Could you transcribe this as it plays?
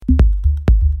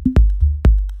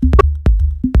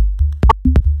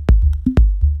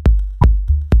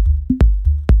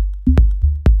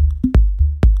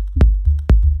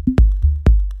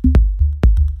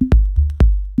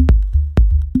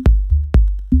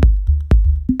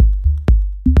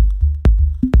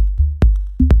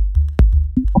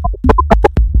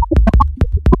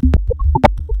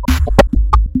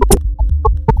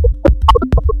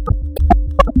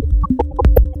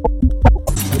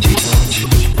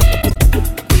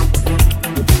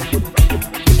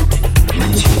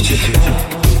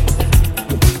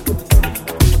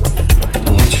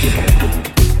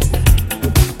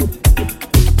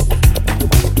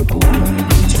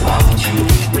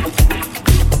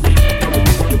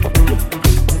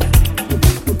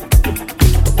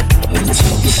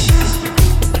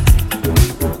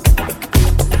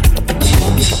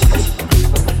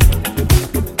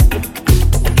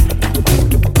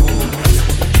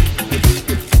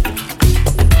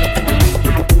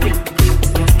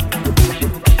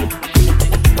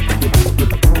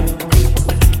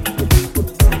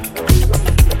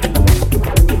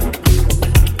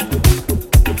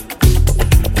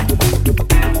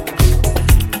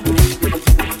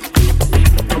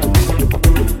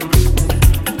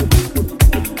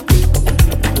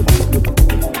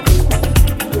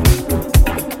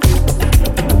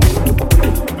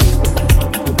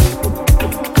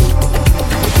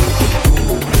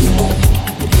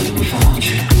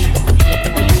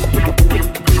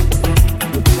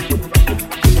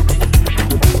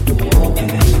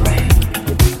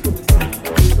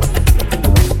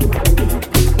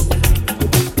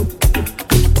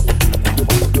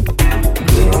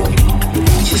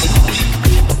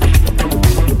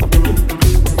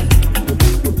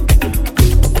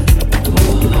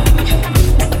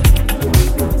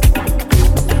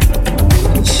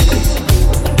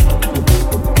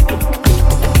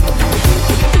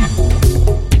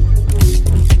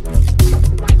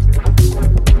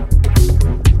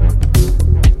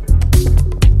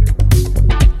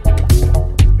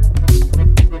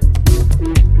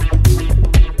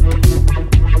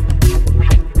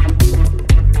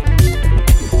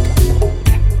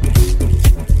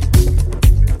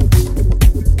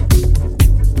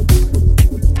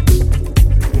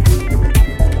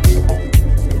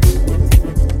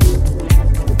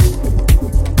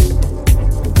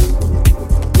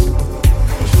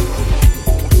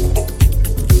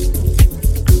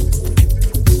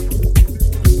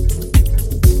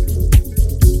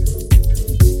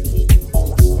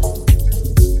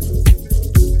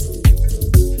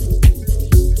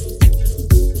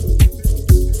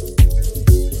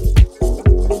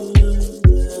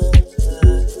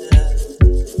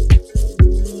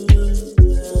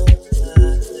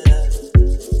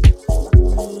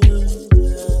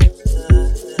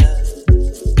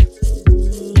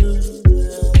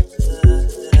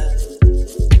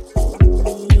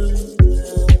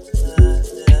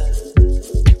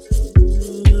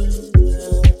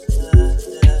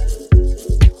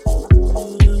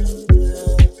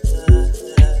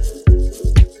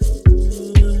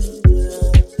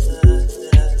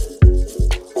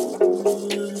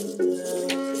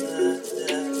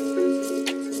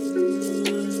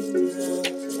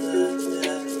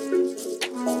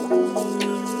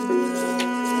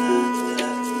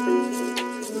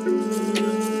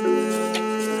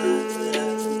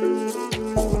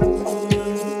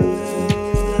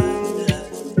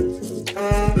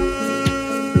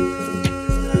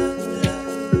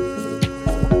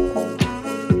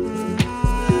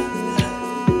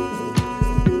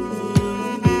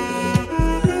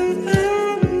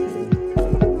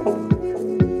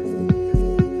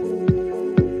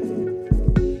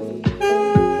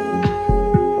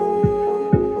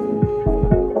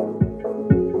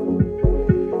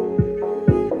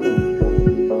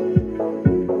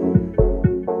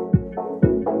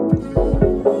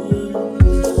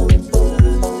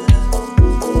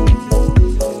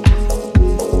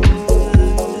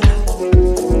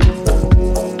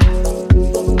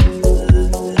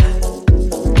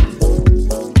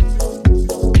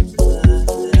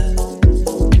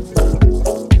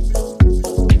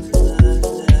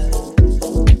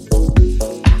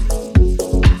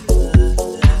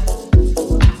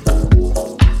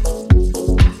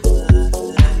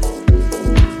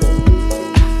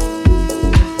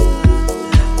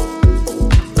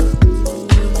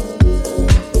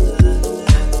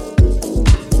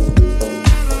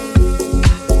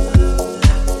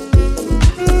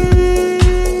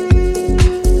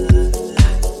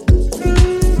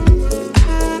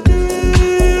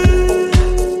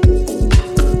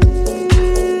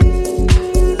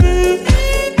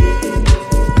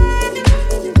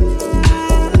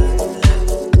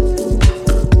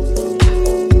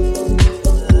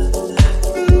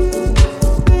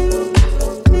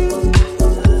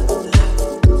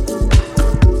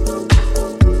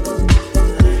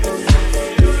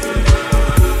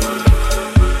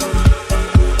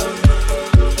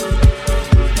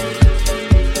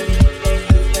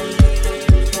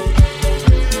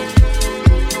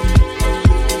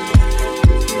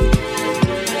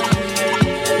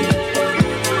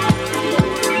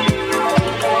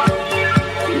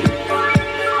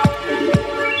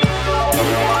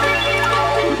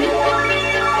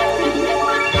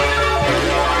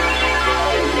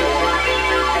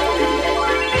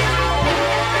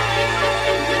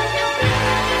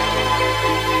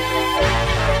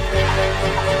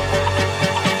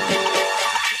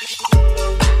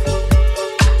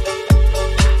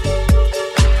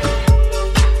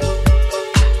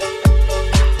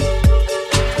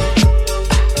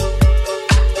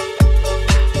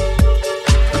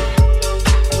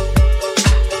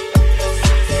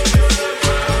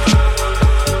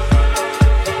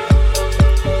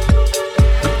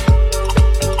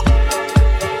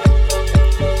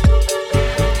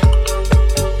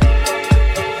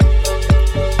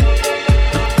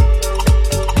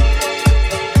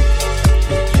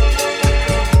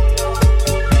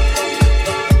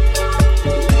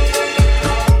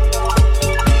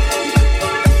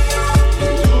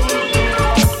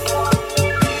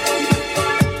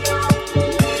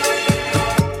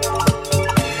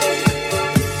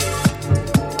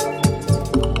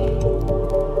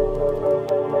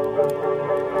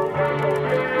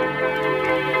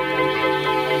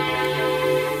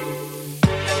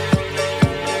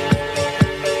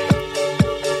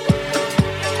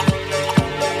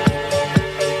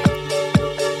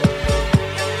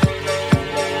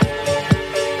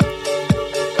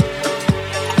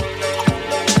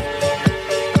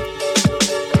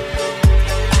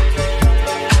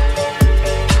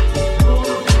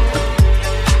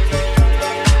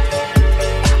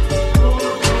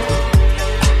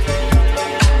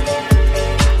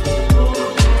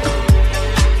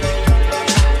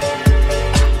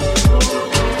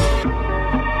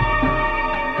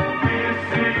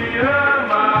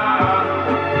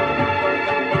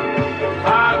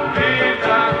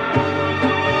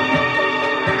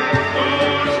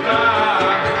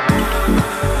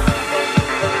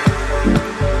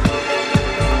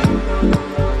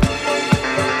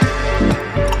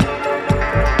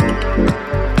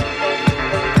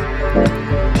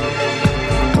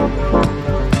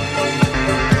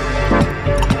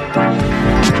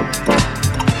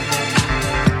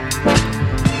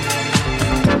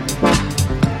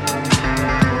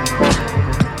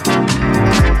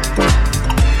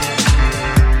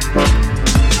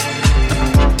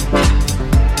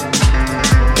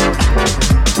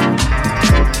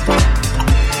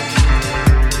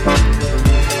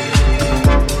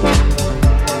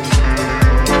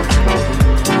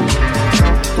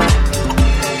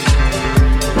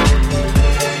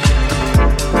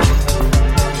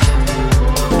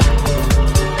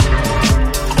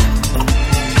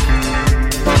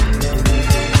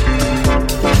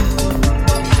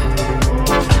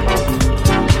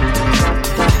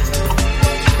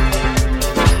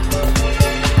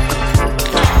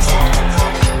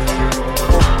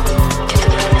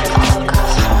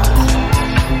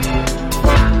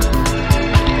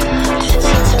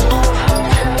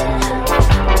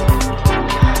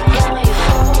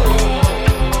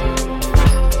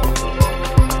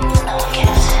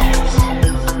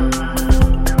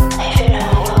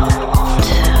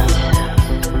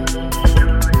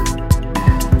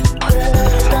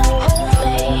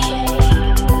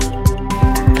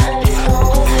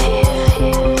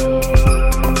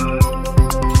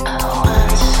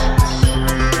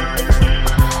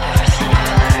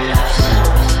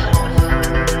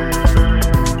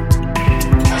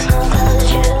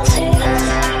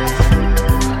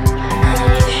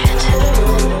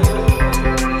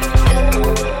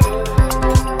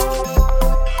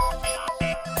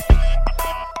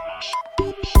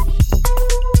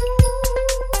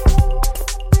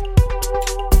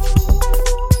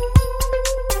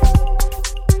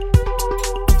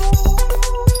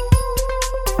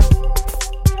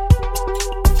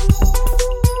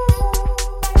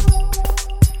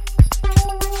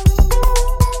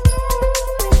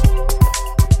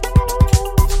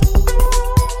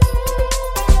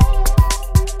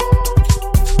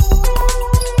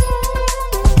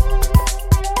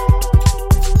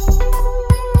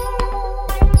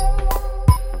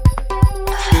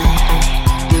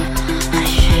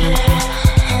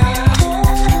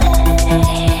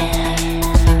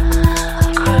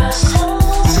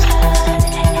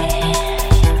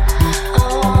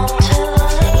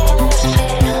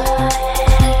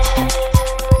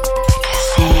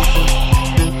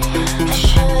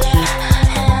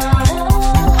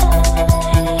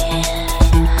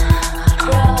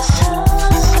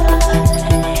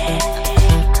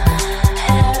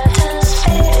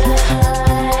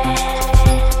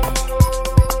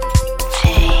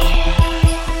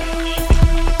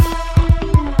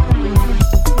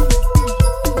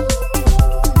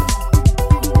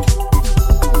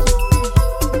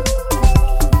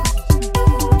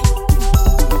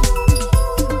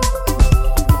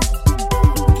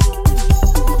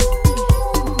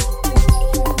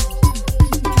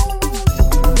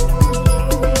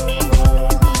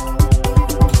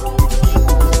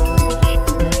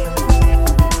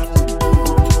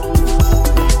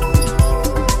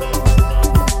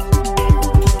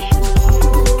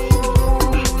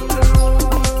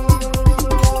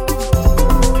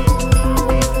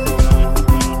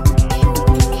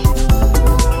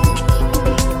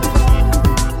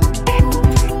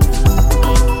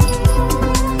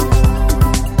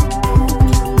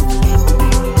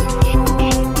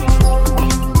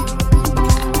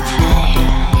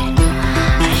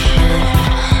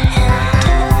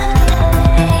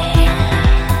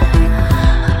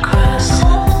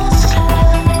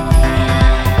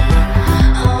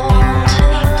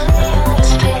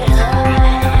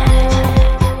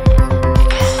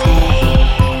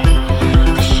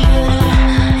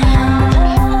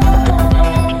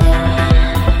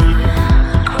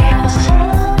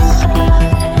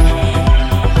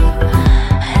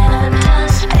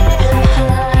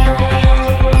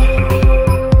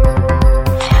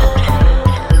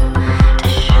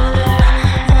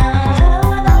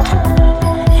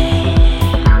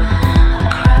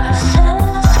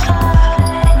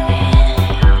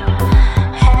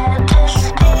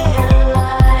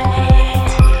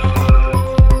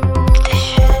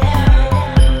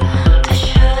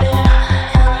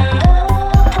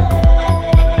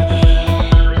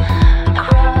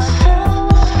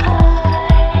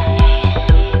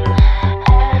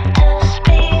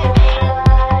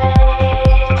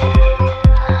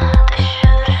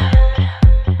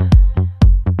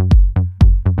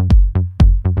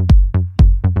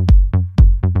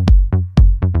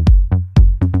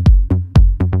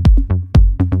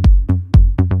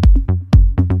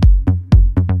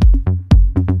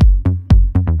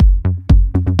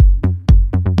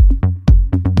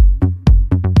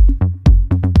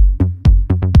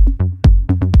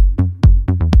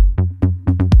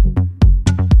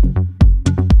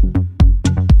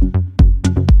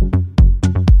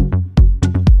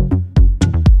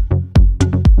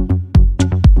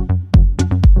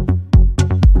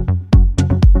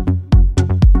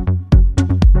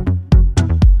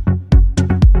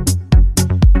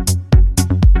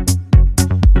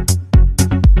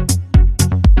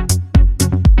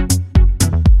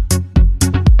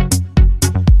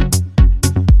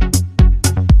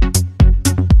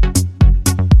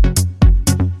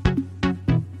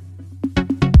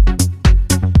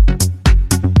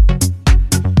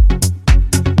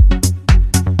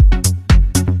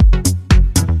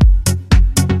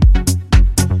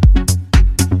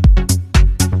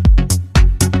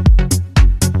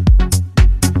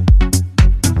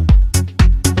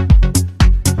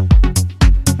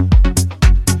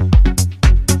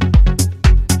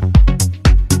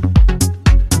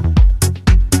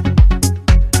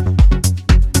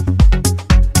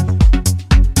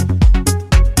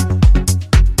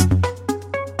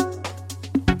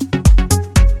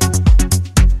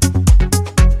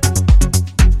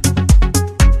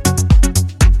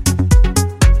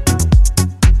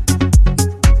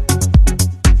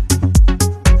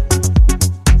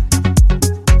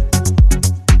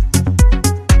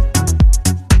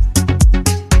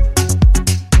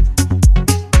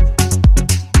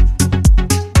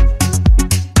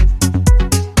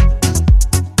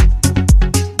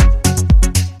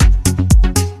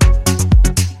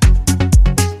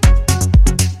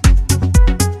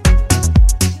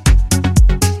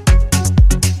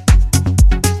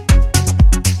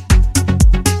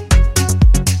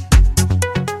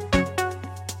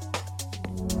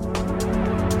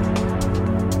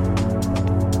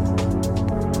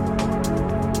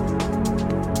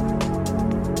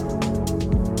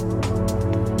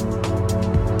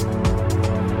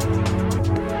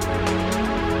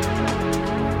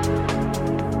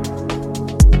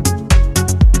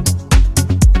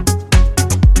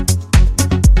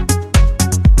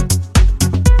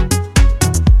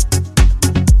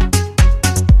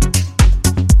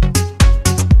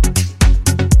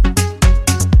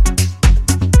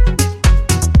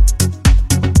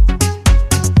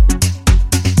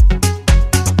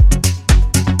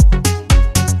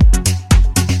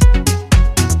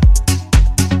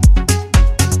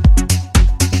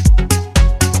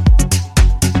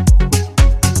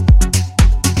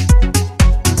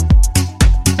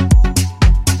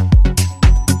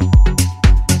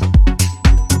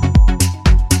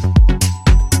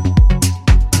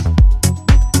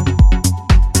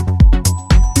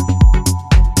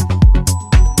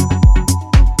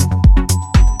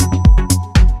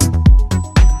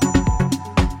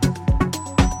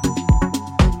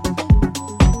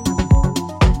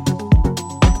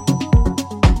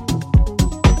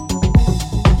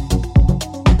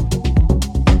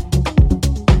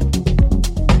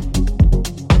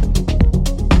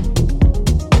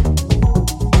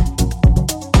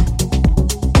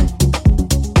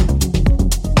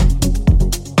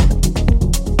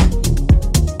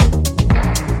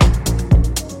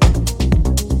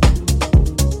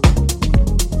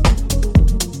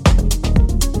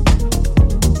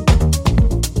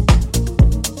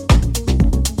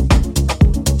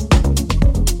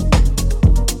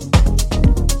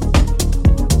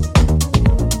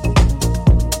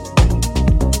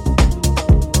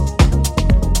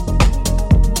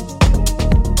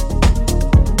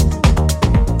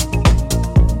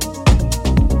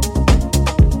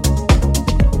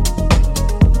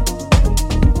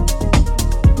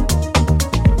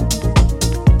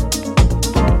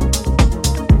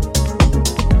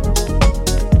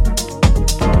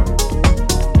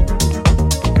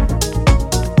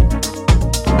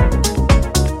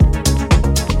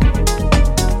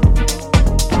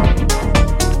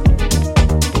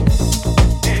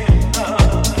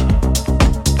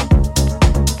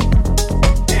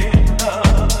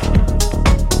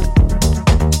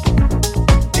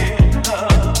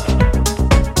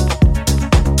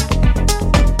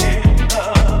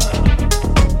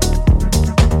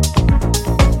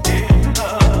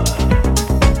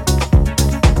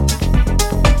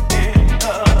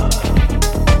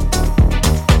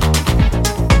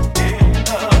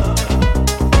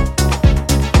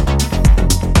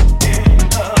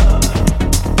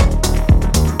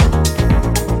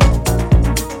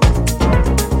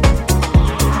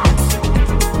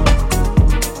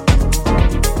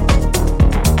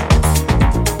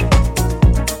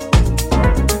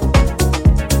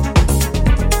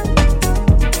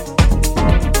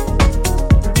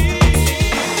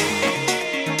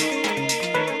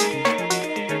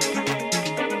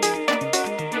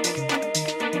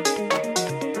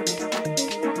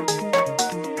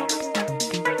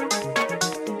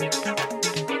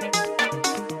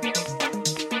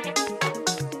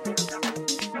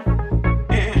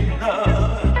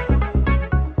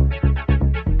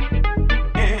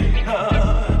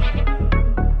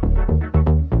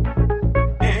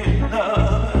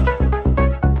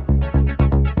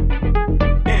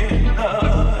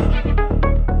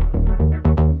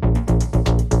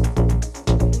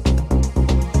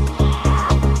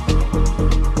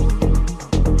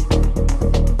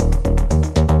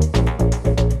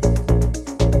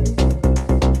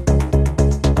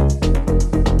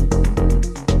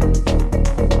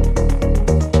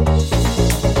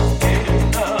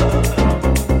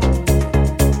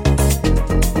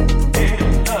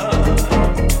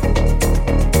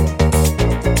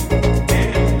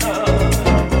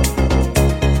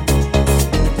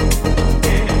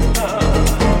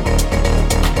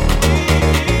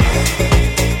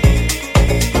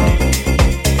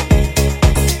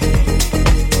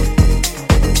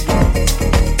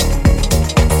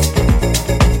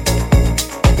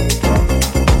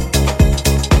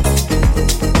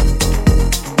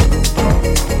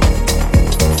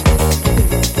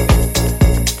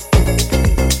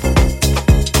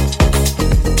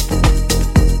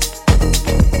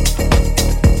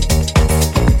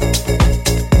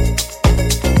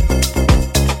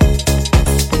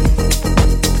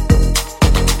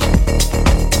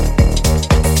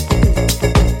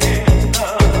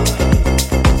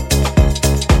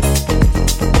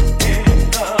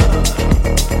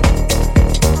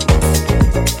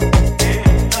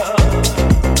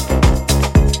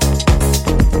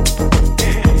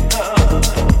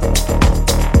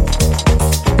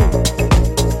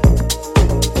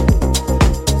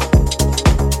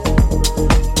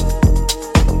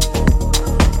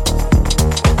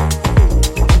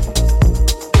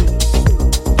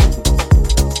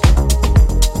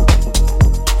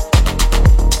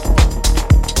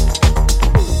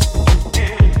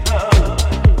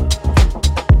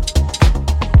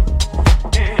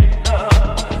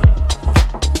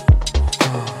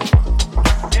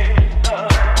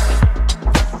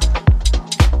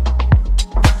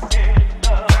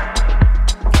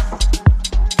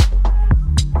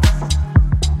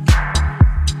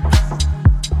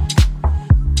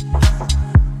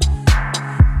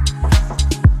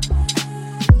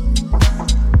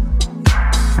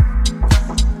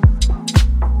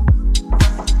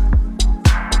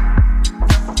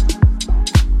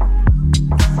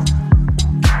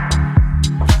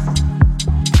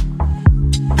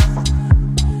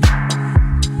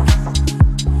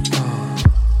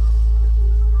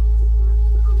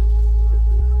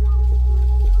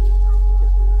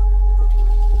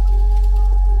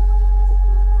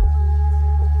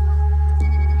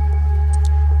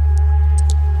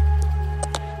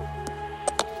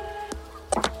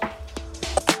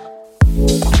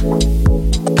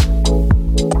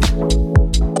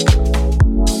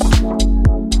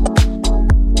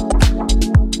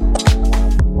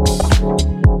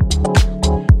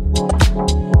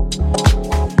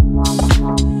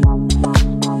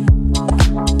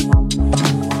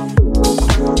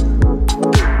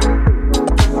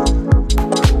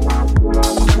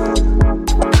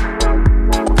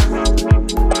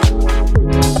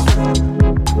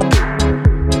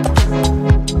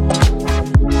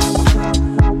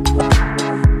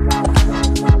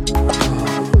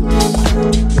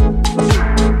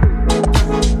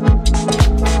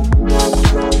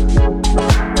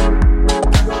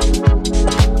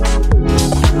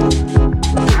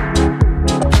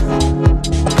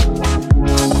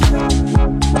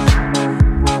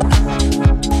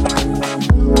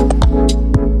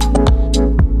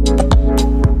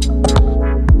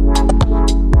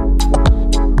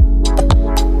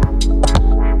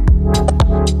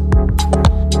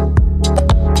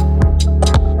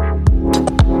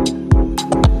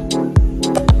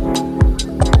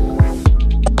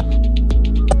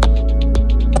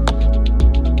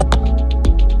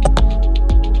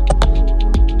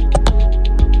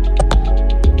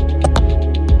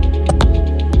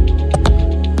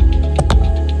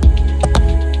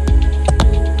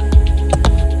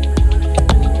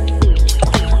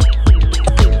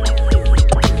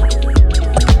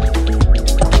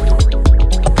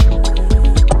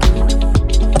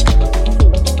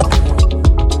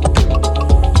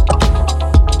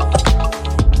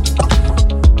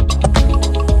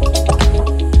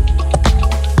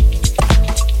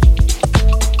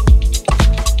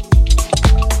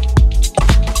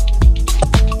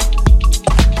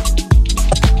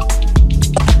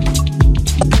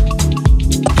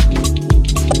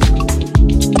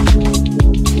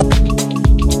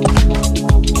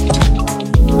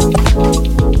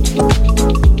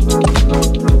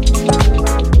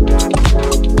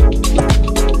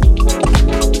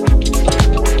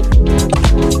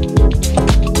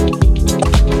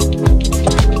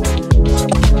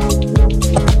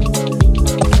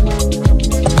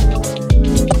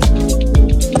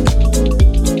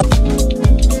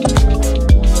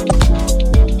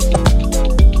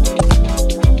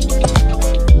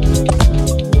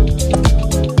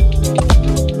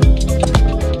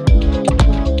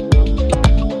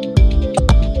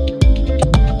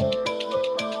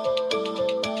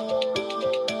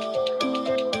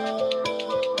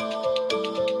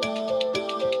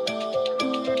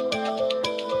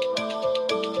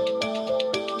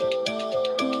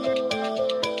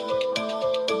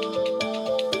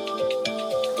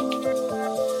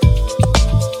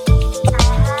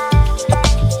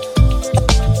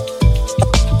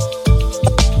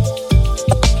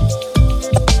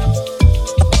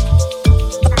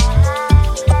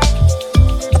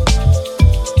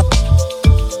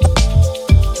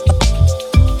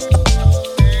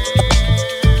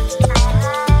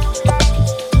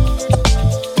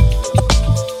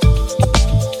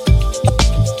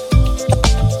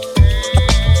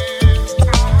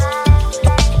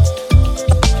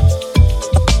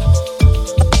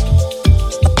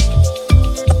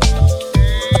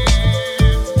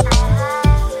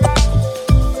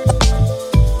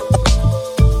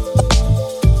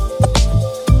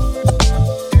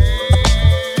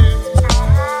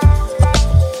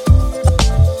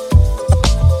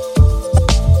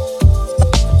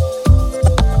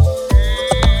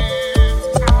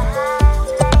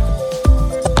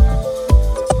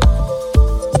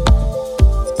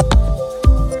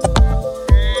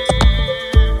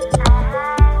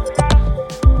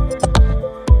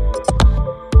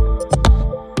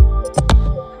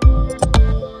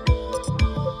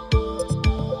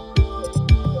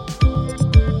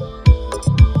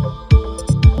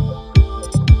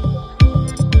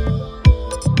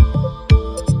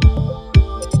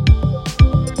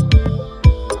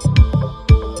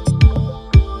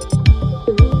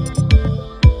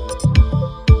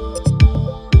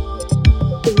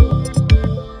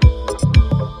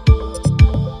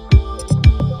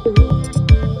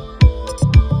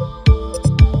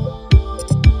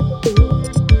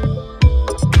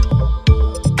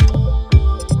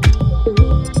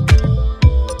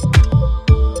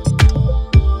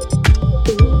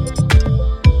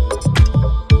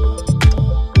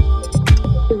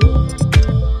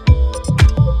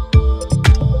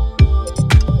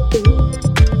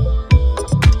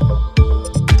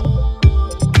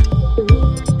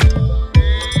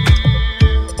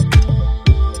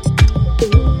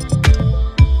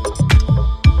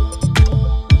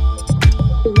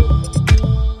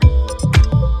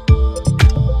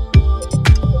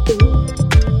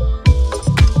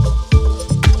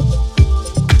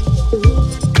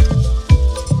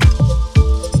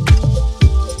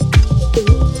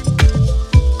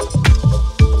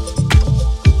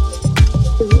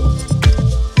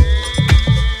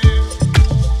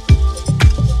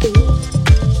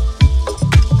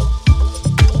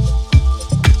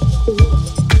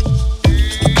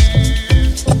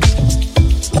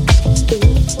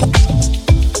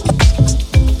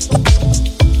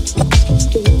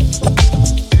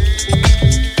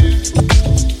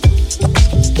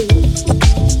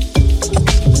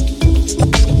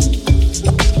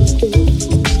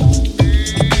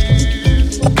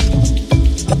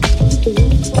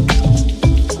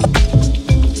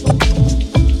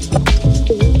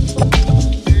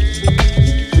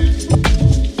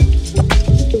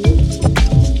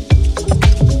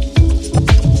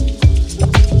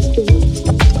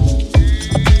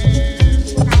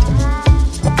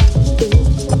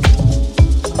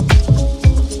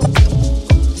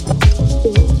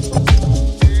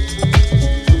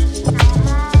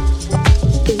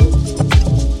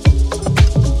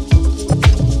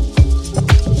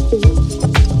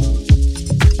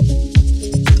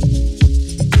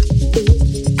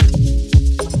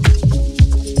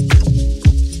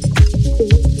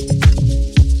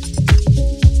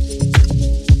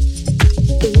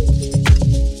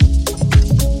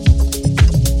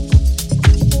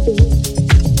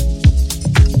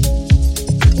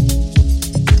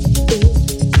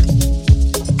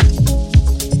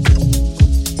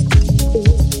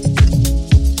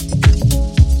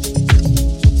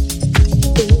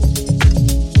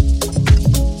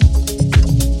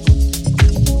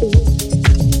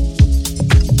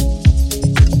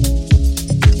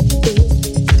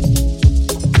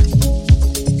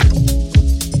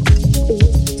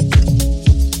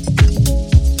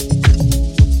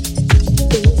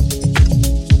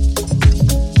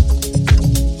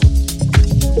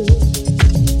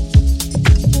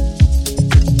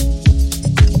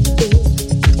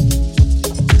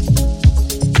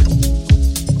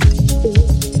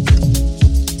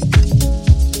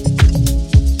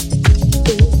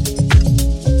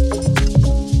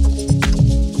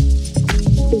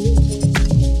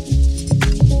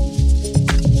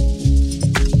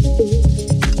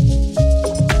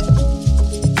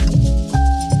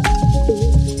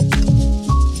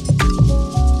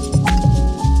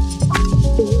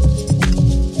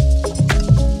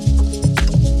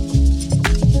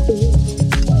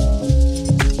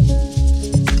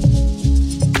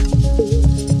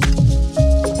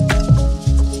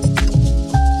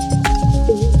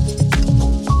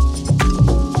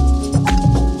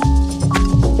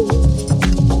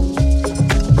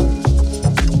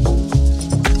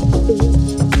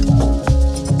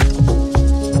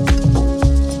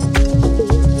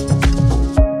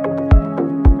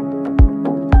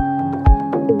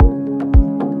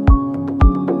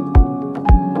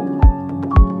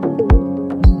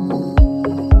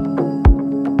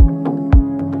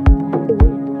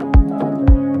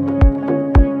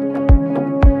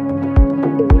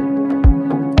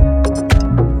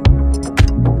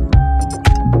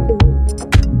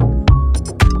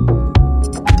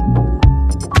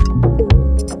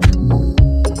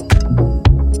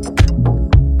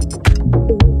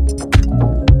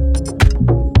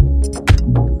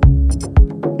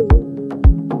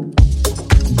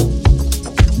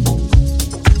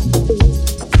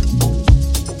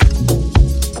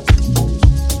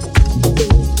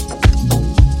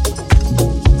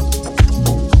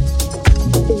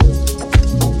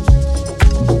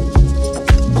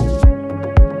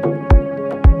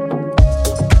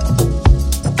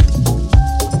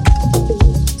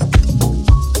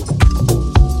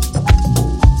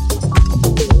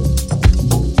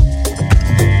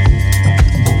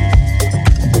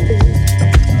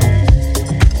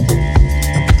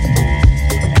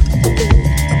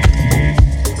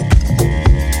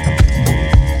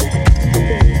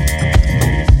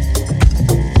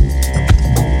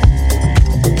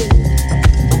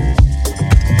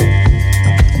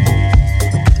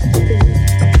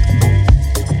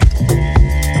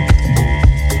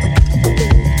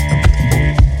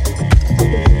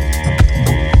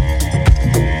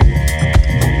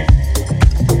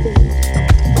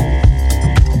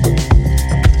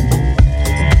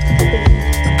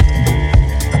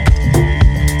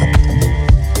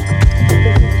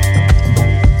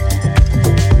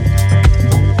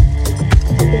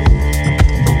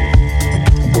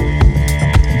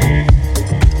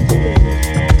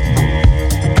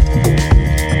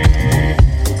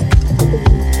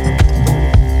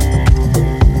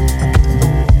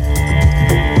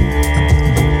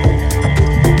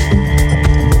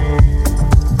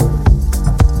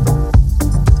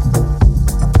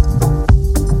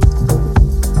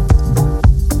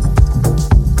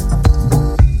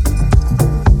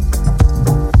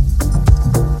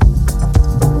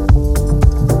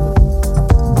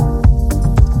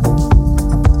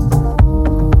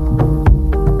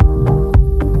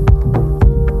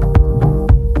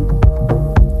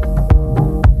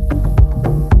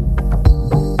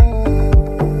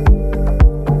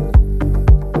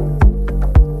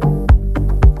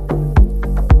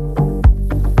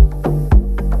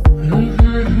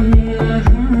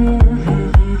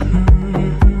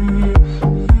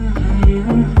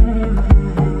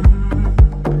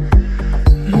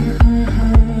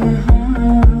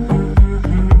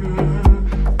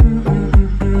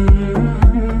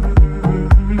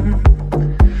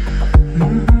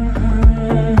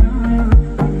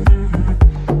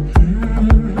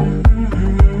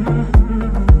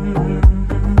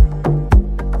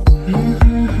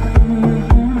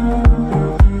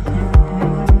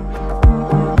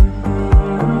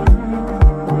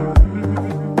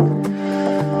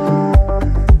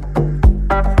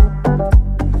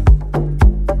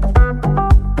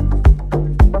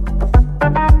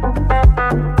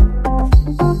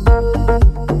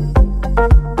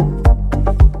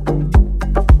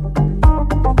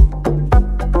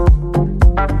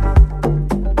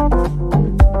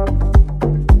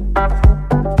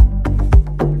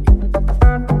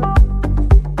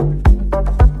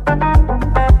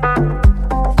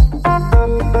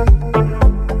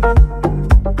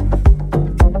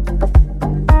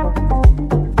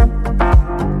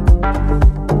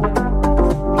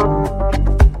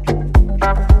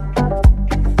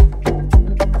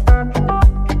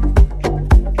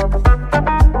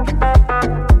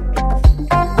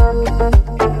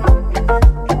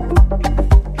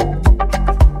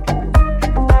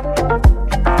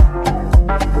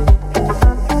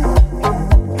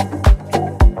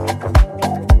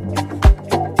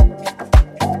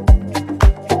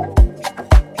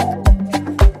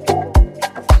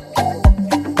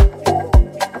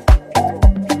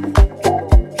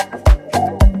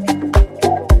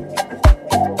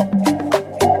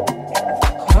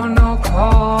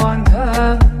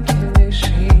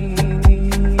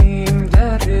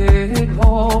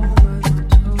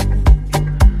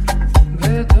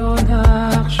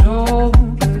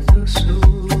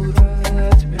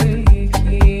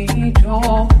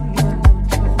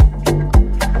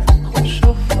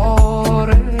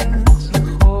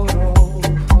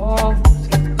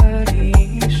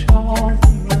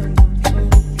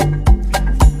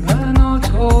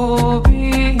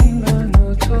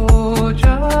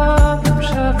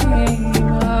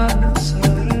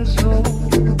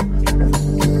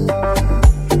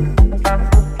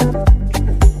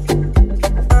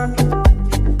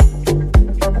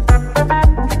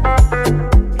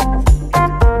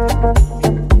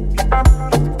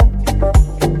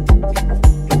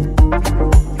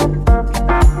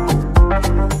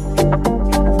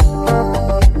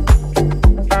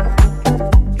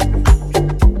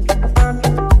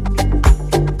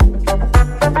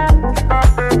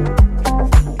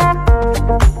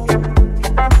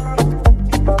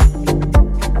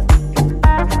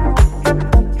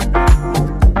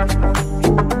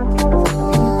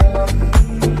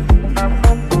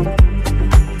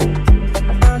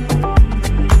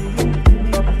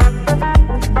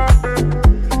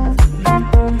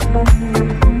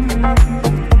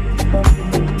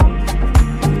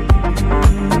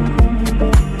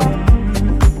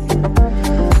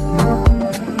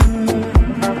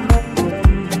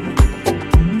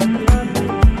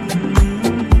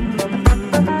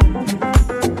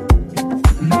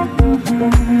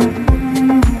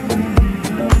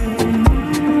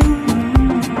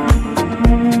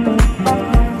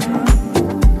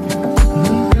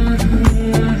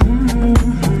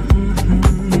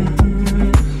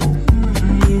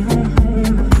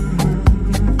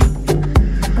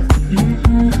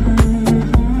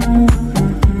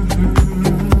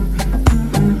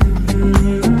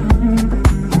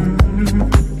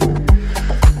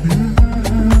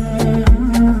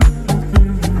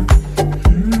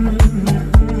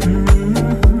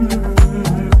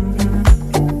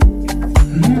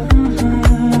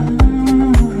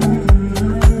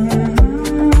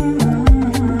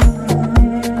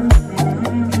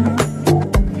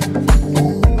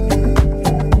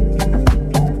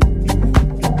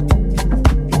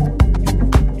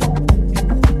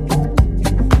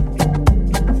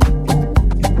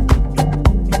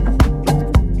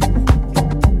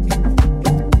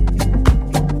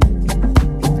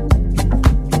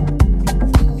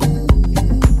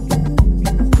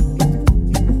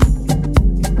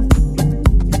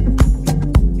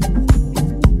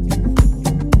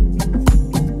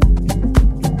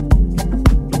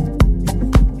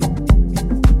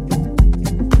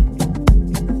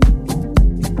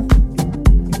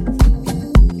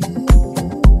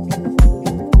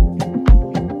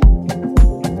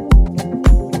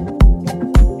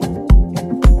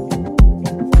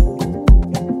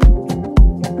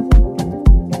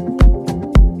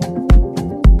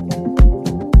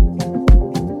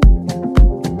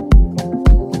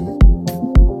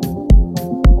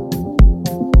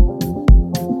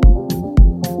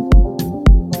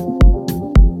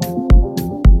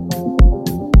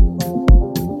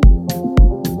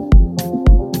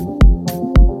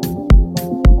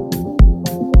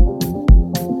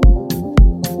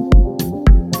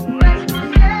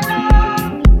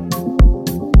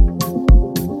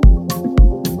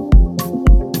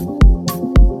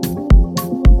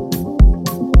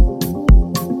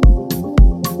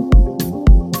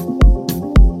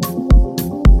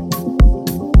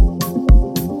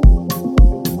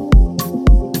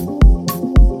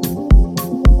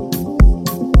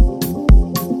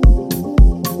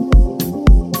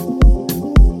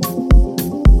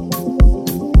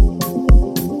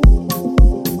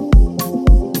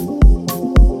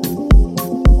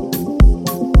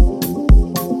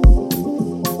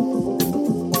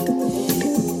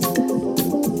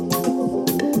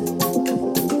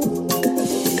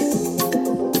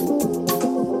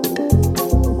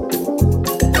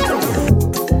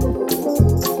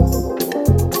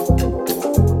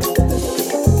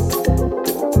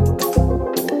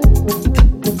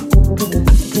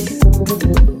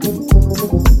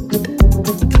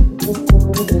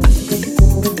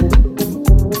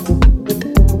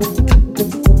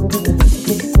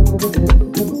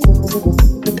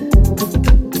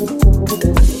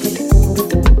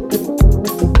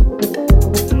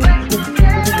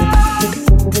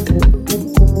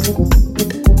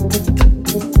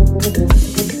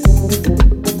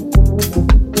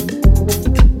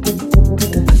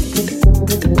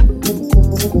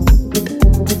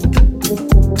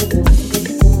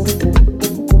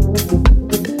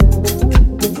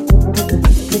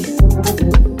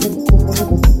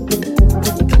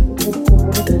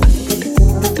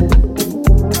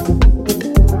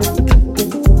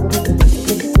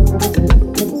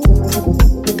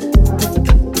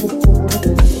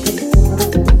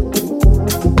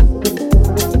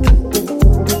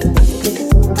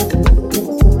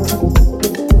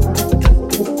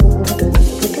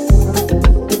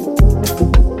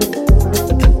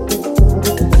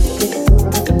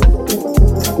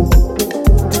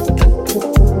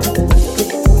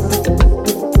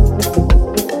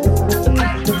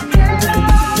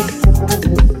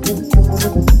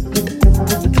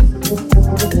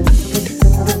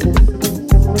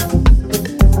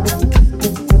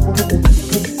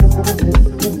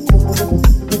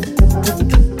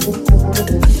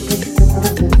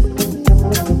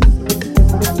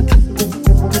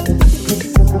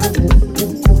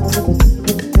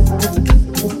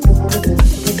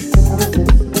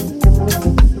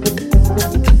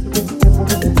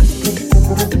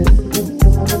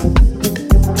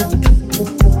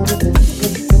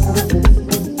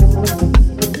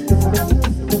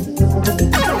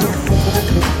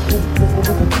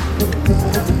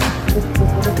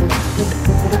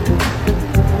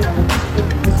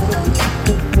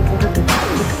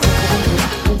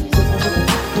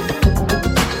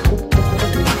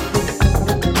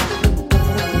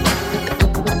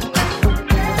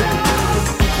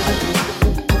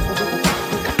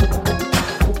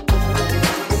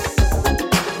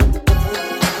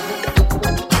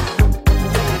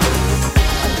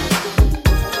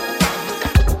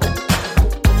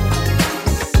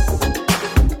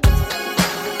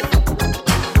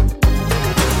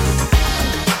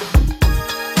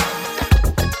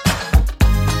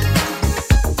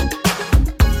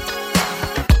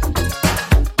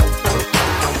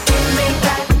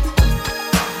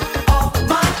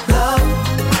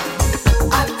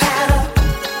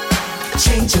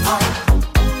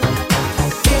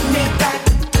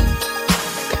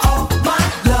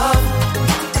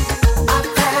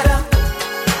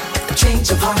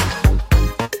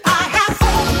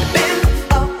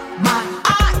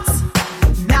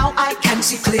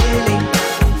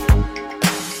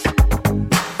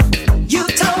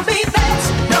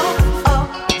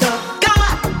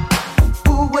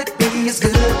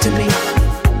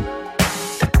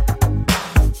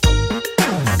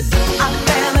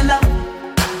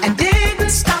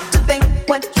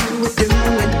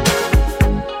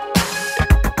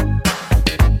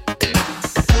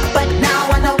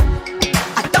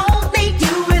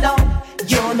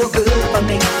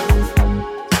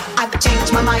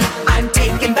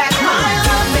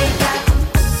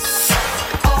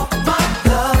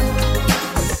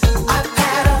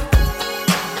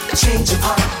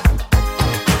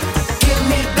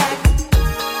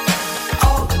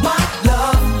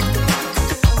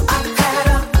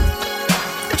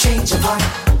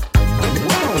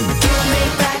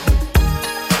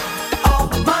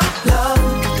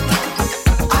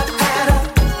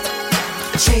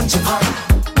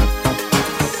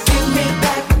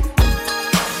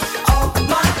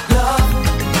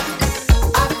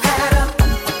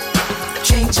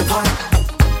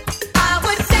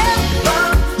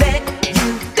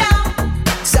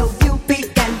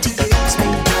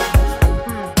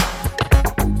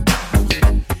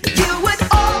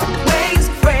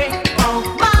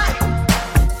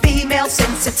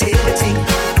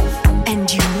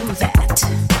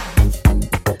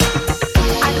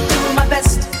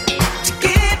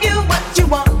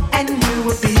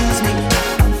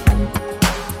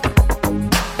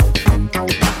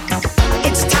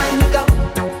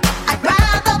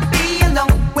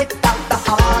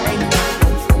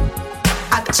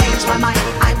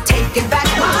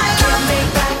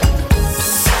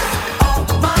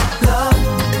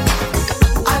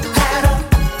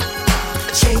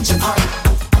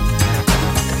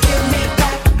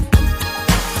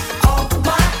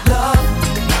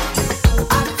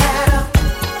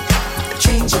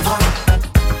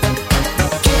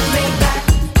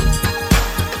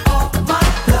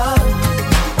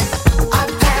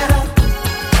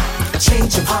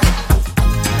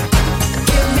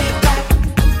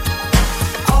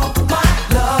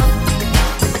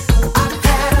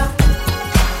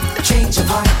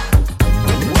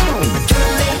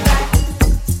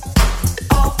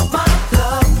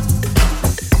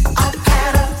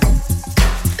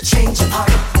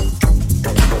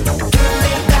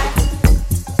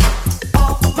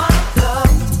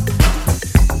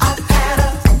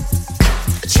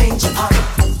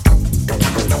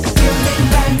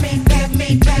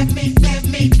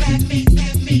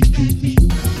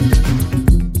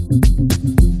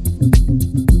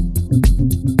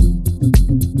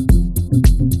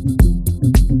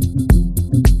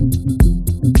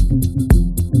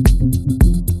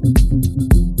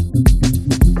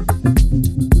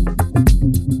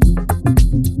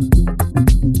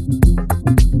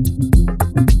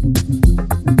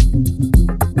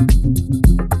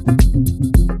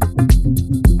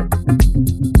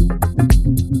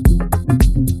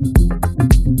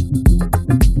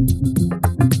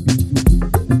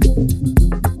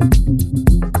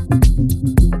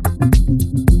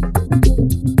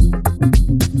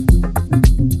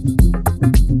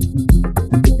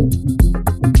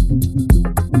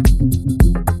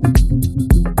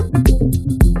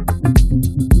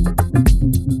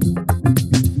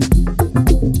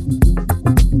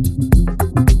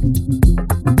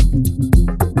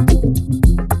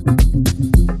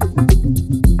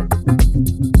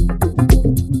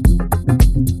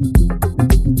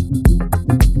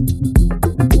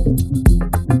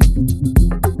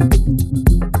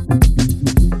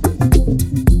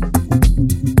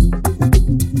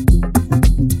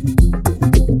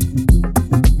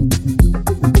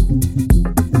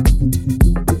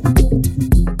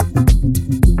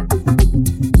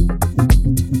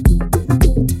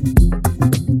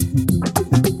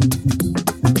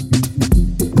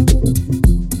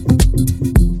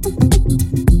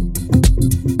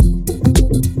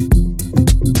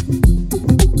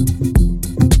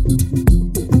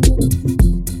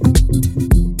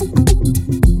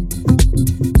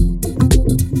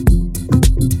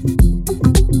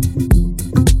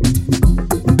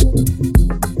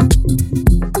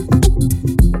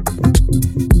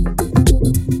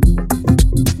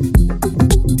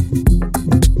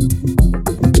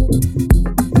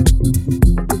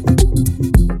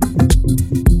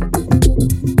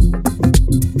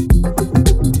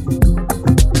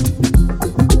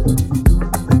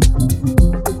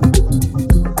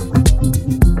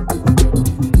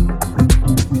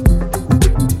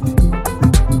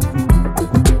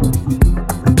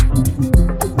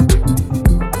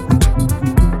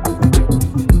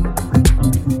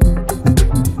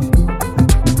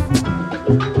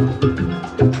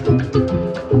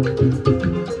La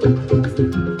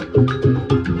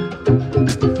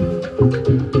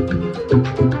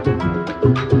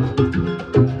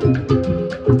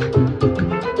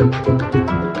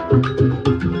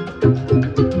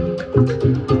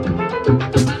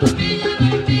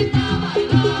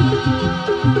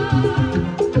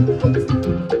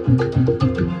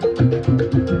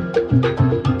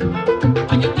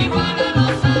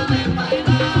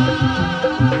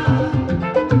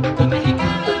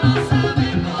mexicana no sabe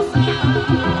gozar.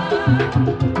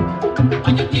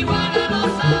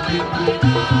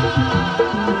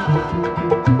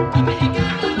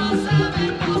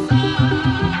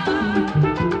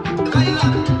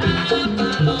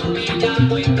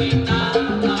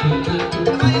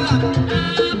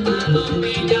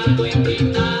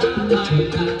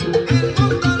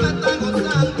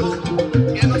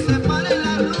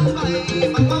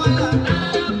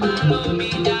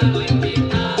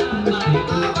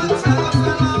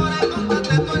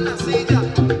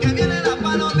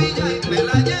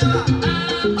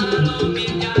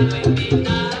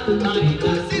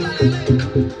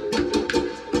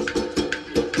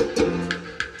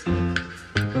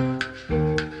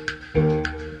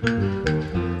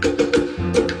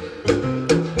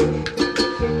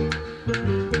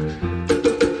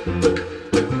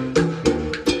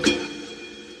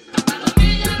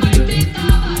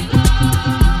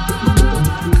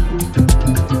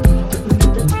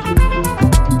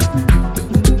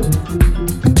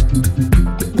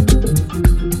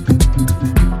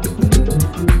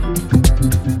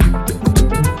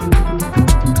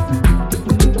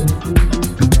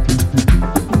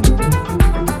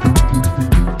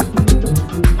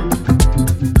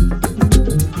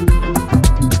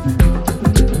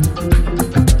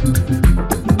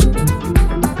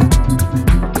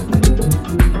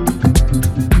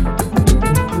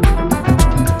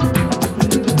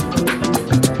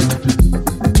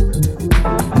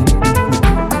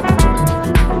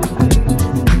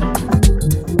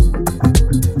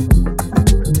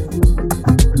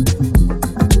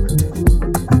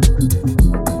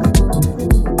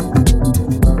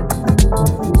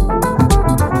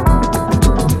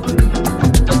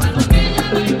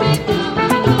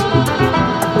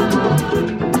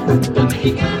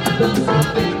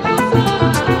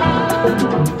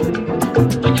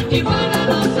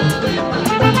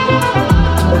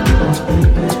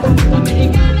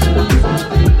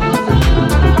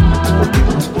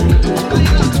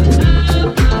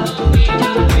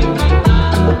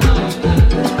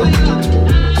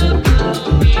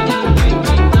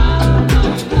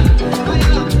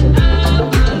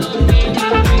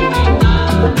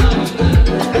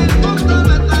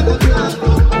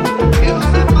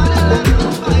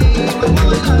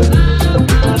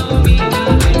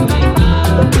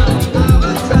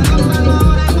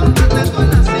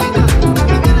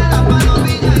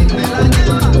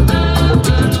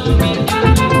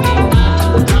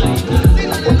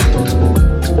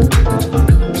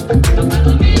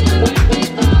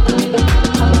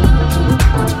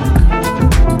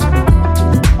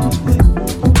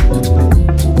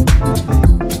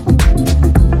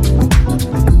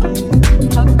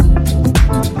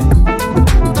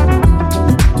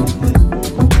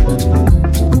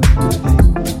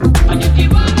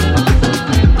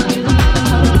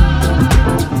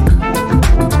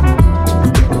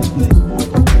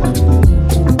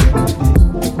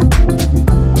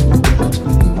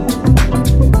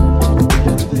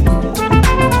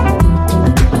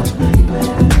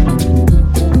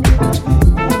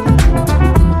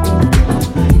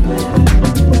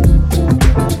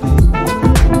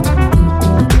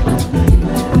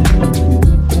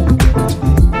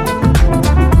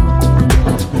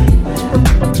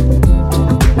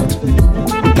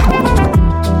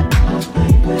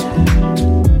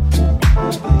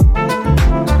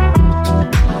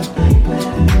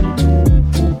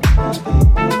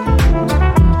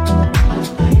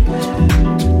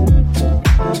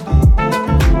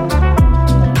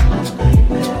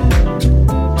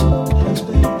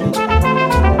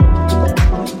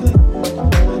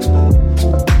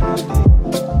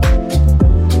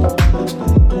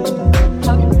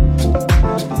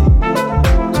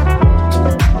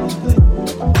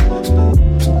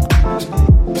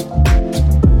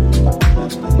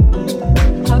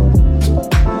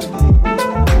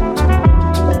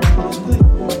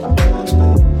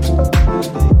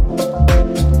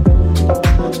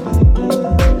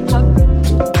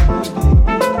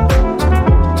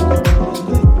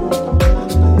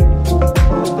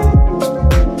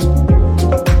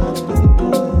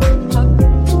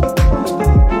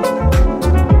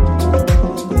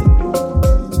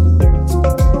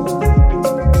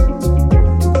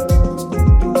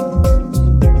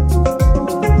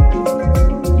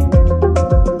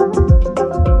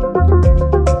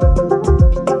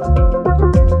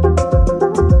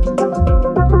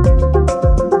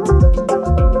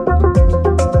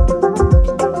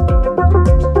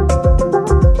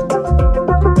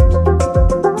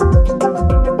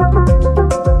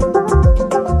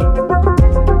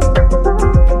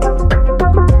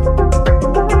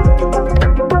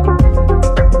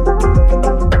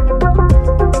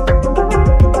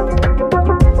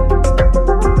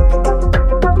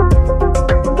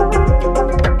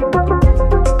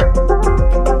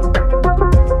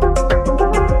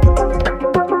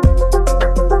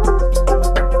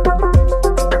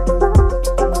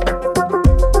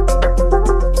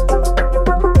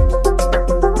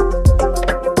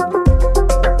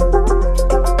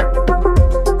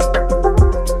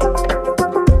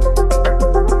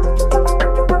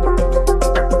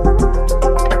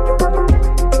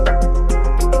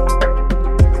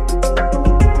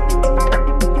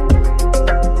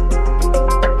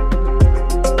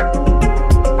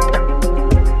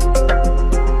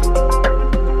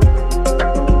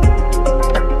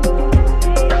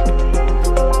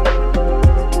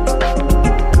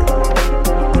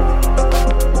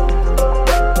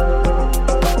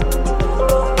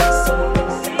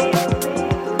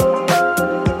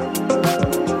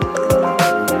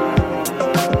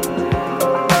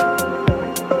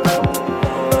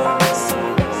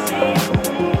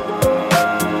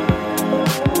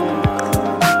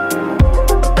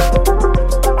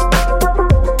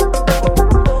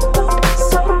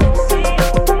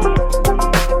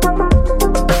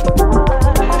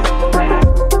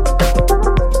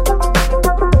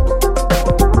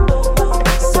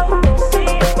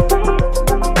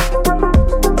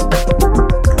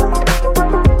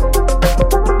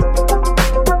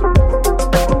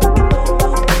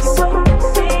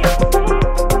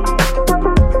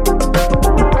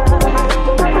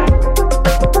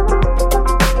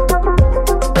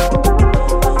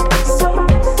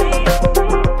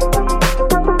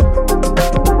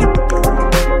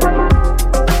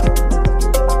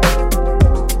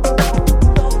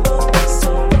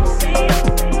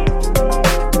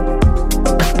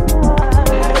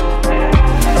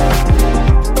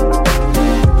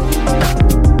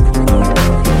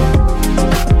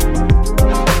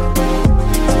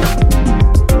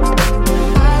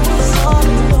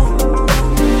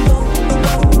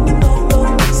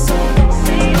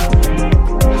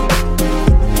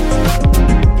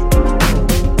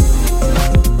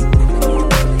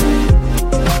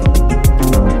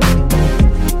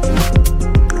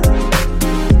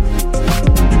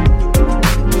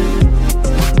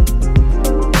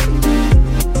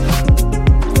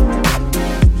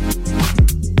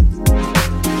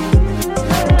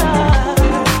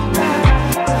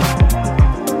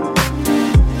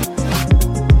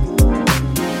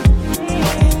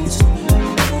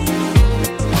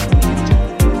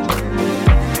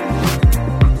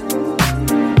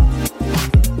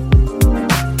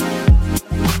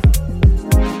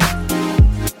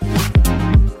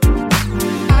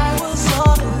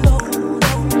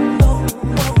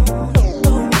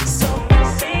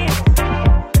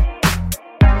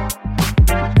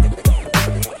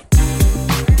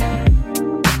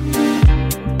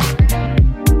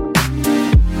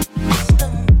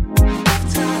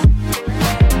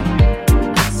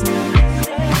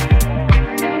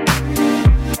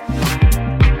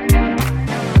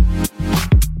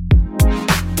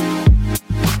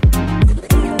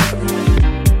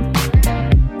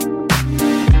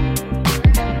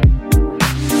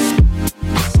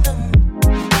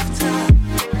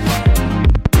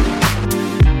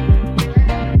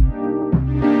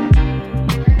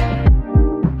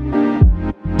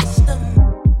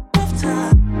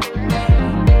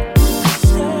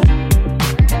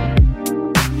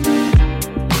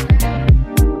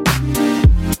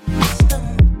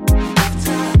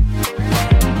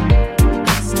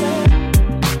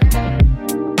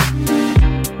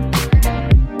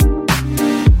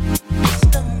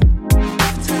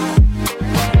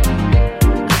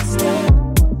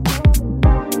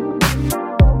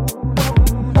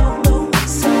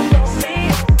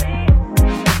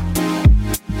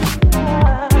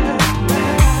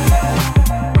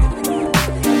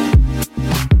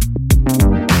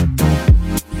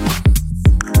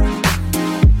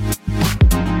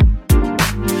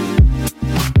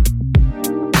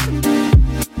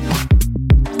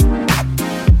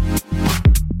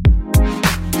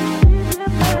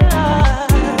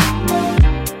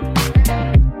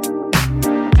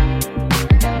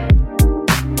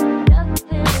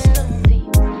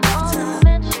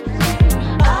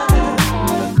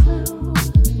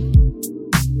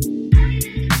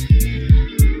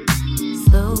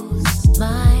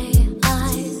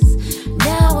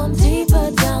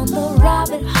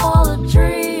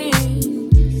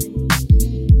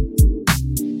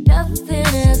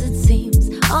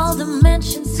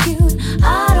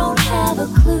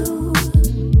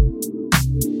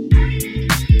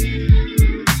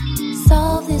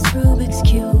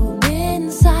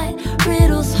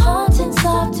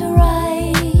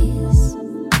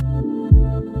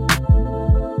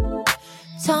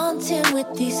 taunting with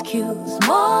these cues.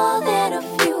 More than a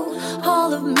few,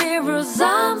 all of mirrors,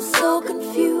 I'm so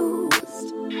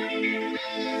confused.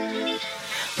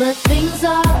 But things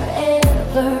are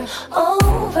ever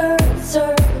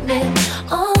overturning.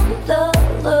 On the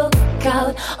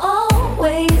lookout,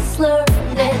 always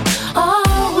learning.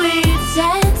 Are we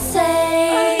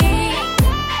dancing?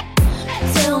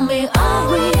 Tell me,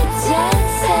 are we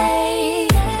dancing?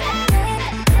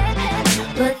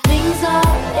 But things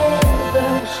are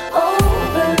ever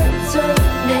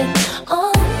overturning.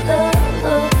 On the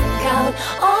lookout,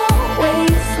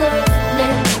 always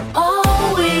learning.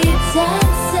 Are we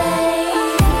dancing?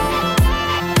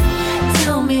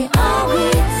 Tell me, are we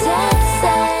dancing?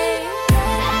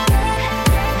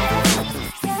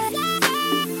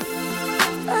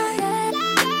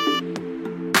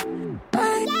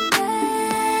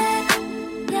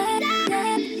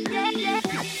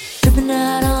 Tripping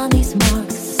out on these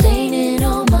marks, staining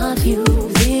all my view.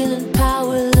 Feeling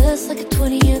powerless like a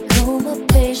 20-year coma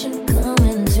patient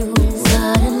coming to.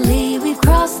 Suddenly we've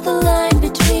crossed the line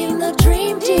between the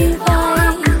dream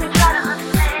divide.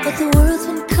 But the world's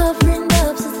been covering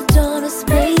up since the dawn of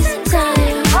space and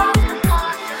time.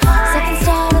 Second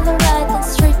start on the right, then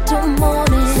straight to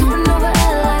morning. Supernova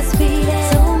at last beating.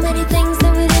 So many things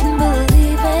that we didn't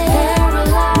believe in.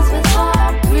 Paralyzed with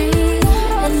heartbeat,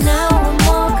 and now we're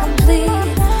more complete,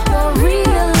 more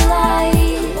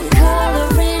realized. We're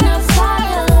coloring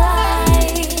outside the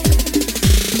light.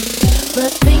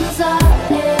 But things are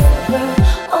ever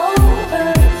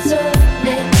overturning.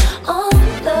 On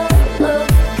the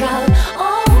lookout,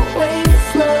 always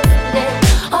learning.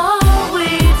 Are we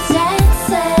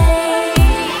dancing?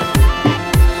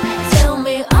 Tell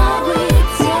me, are we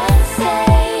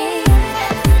dancing?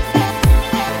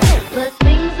 But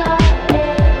things are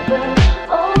ever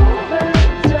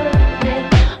overturning.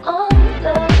 On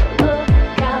the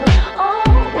lookout,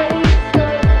 always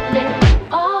learning.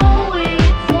 Are we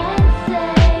dancing?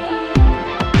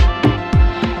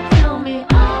 Tell me,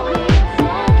 are we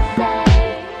dancing?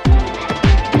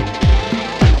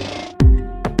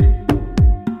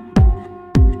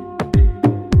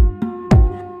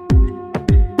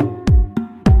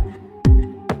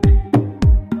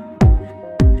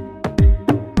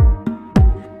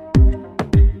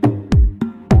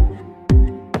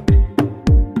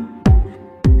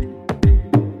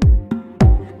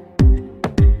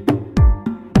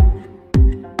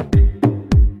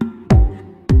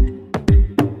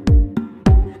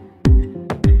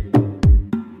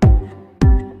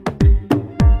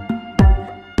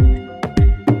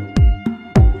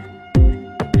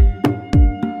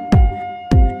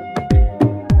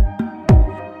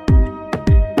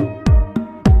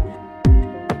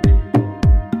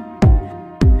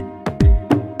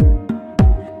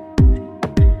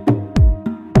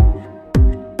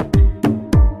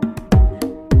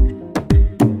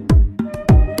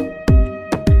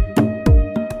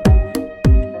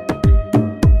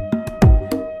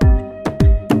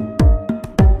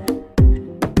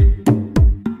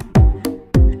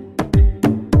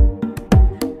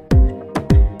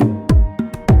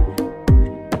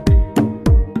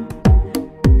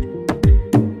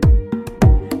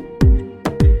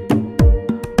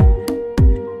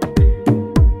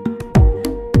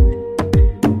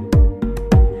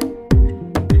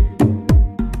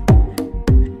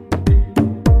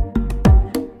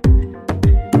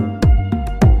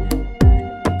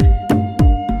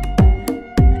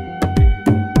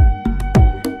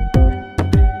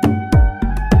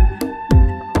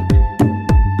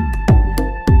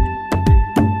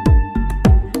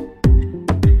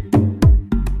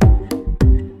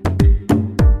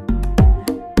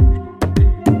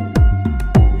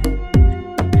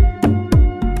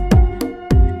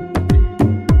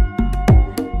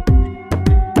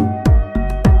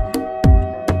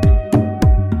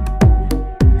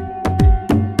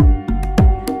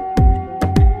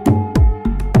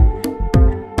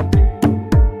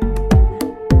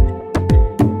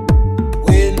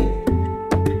 When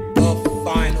the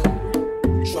final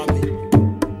trumpet,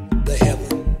 the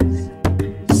heavens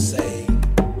say,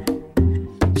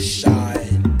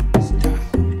 shines down,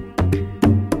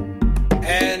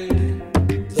 and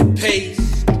the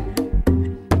paced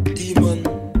demons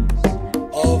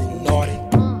of Nordic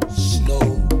snow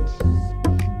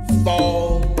fall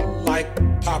like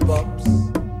pop-ups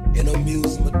in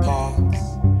amusement parks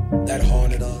that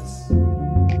haunted us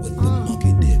with the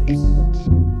monkey dips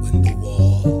when the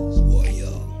walls were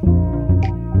young.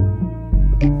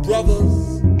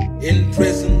 Brothers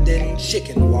imprisoned in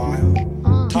chicken wire,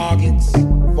 targets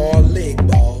for leg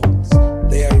balls,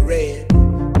 their red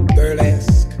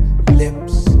burlesque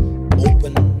lips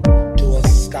open to a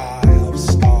sky of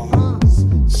stars.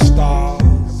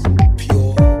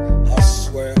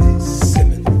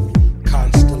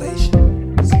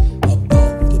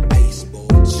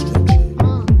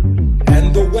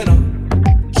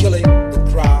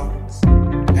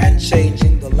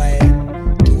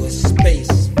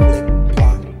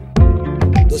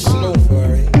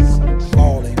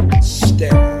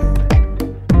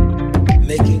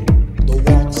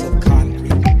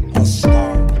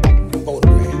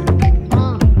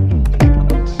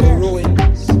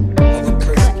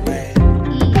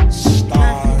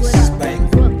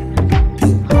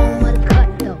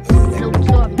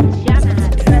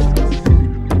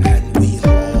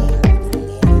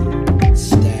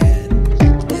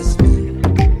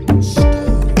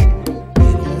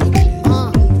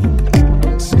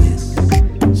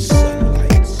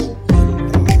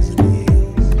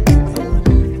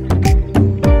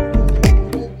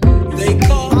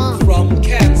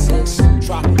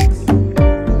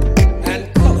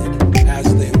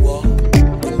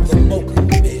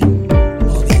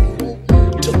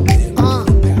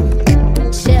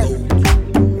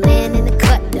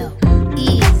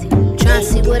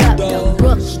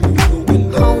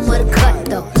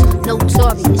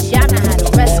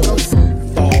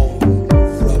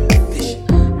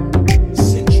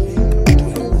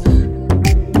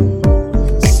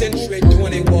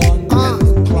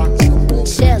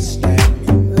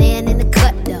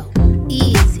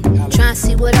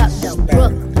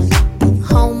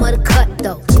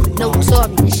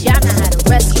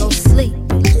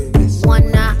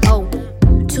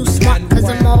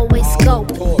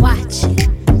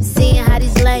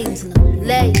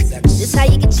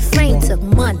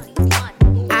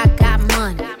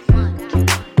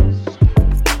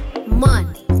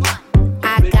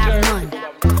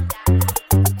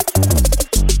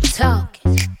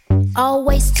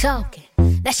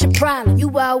 That's your problem,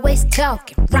 you always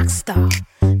talking. Rockstar,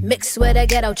 mixed with a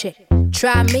ghetto chick.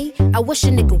 Try me, I wish a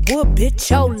nigga would, bitch,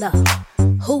 your love.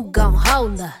 Who gon'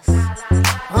 hold us?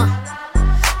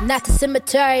 Not the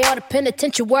cemetery or the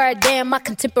penitentiary. Damn, my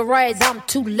contemporaries, I'm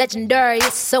too legendary.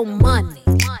 It's so money,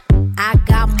 I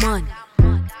got money.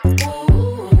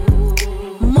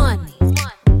 Money,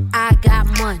 I got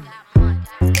money.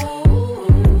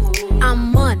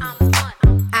 I'm money,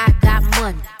 I got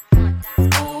money.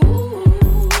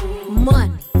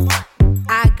 Money,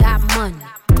 I got money.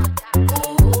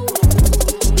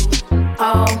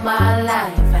 All my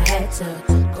life I had to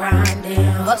grind and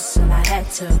hustle. I had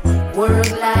to work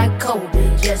like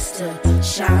Kobe just to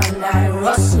shine like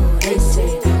Russell. They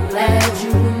say, glad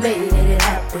you made it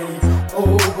happen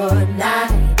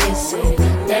overnight. They say,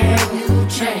 damn, you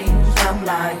changed. I'm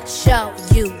like, show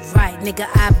you right, nigga.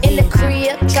 I be in the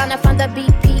crib tryna find the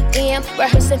BPM,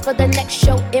 rehearsing for the next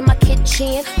show in my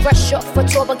kitchen. Fresh off for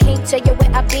tour, but can't tell you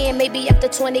where I've been. Maybe after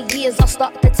 20 years, I'll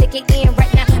start to take it in.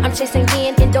 Right now, I'm chasing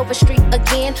in Dover Street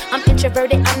again. I'm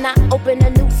introverted, I'm not open to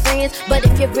new friends. But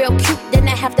if you're real cute, then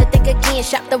I have to think again.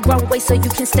 Shop the wrong way so you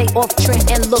can stay off trend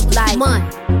and look like money.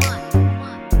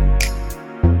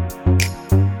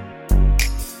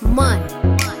 Money.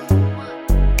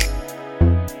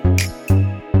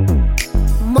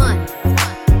 Money.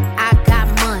 I got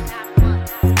money.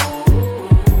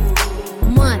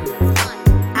 Money.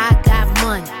 I got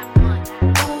money.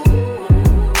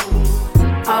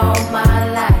 All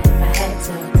my life I had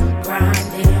to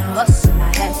grind and hustle. I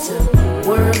had to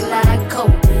work like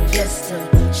Kobe just to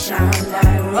shine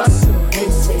like Russell. They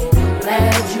say,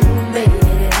 glad you made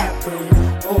it happen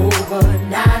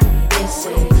overnight. They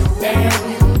say,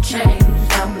 damn, you changed.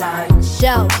 I'm like,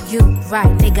 show you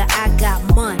right, nigga. I got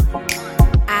money.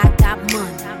 I got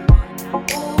money.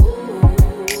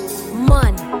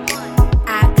 Money.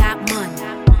 I got money.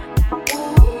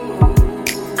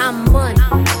 I'm money.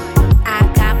 I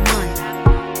got money.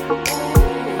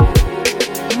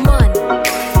 Money.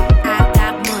 I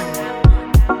got money.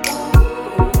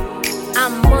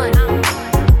 I'm money.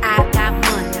 I got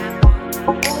money.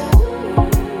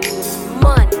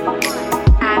 Money.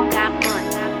 I got money.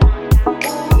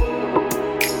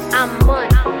 I'm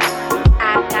money.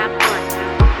 I got money.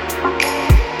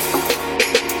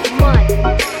 Money.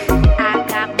 I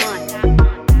got money.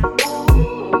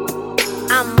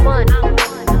 I'm money.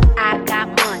 I got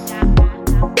money.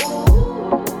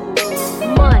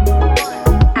 Money.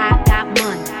 I got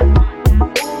money.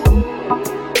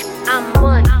 I'm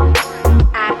money.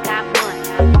 I got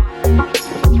money.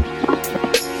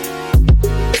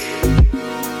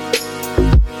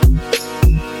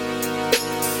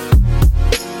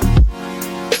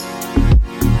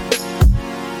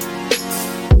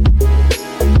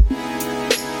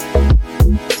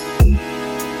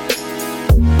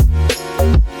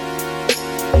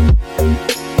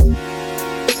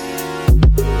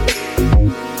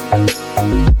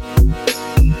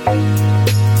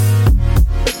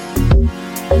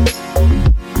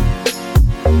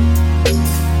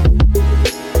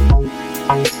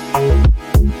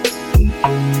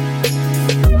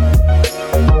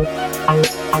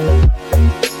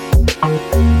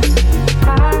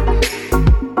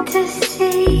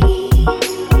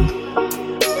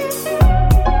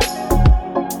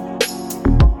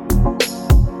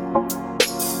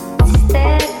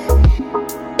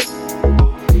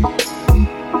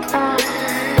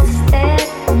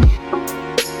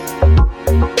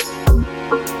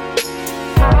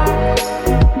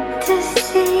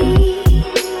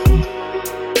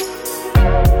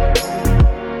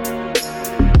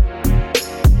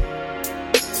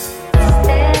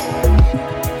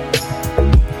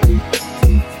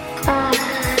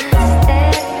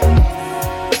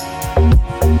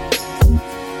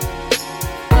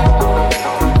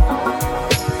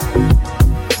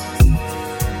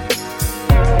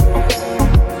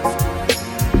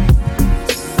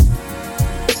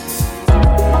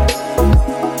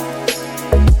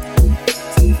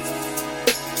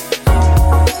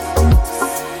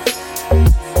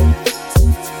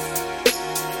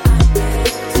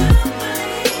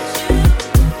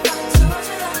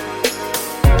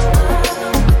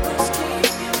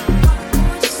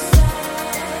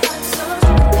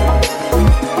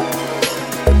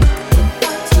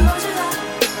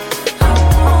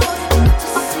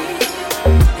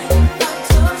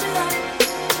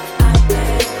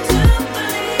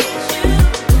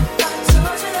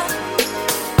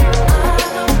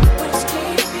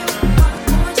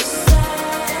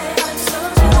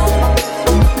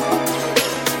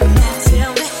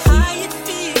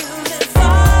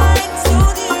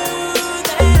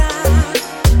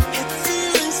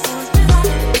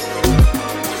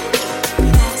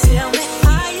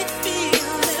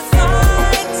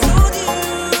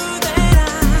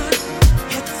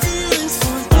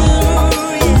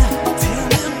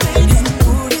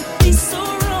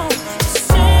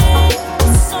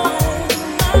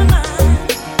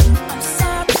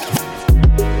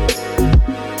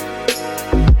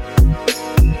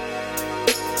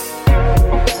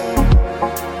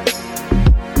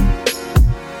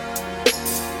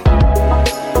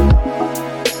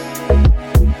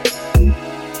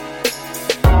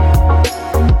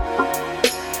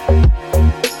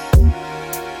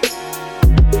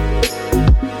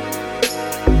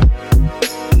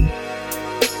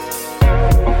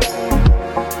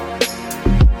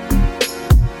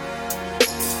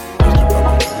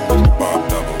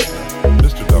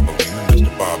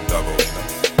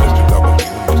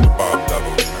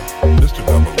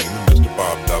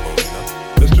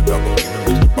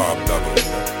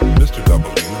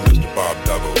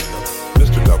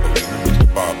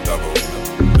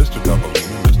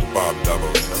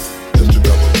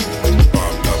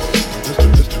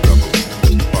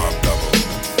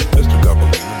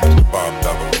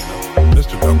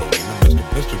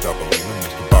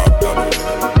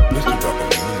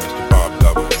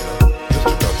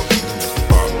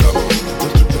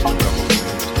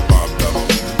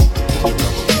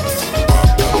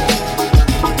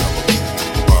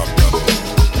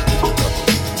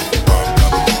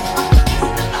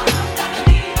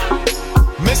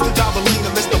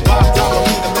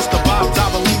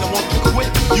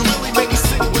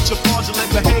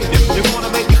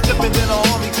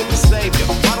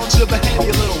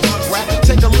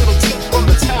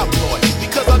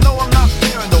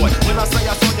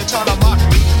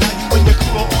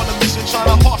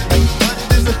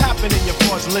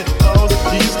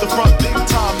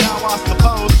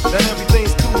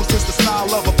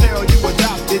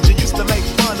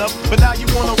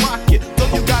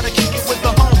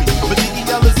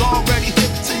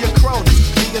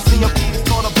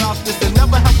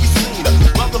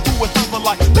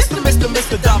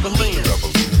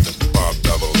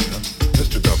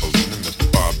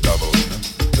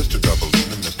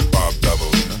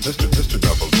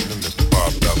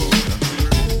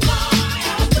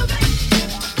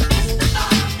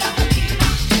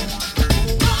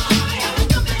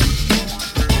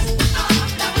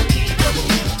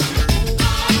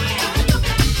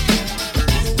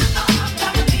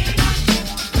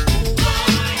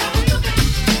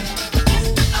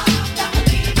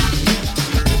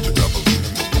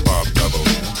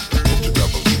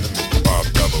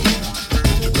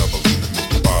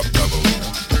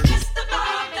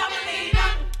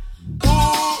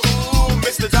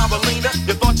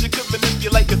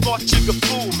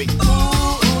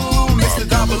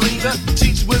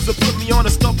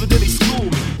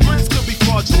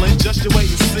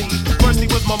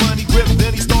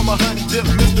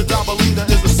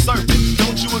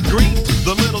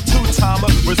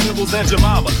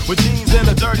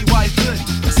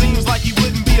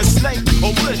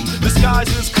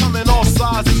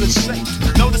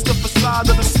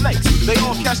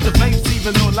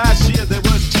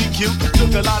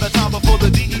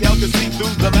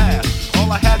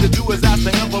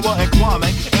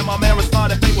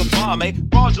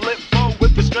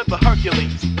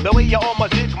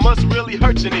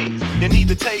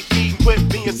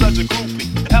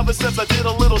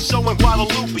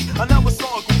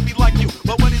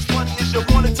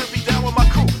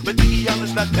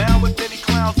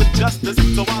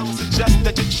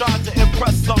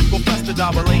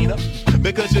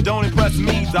 Because you don't impress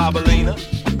me, Dabalina.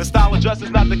 The style of dress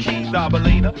is not the key,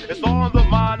 Dabalina. It's all in the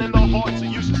mind and the heart, so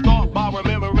you should start by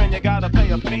remembering you gotta pay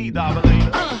a fee,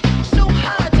 Dabalina. So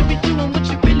hard to be doing what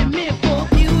you really meant for,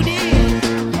 beauty.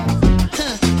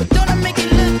 But don't I make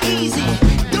it look easy?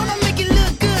 Don't I make it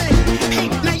look good? Hey,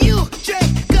 now you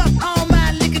drink up all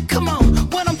my liquor, come on.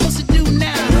 What I'm supposed to do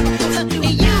now? And you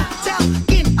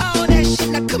talking all that shit,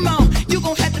 now come on. You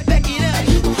gon' have to back it up.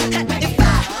 If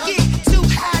I get too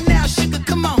high now, sugar,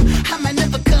 come on. I might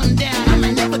never come down. I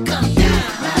might never come down.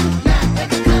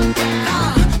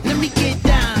 Let me get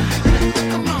down.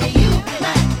 Come on, you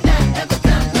might not ever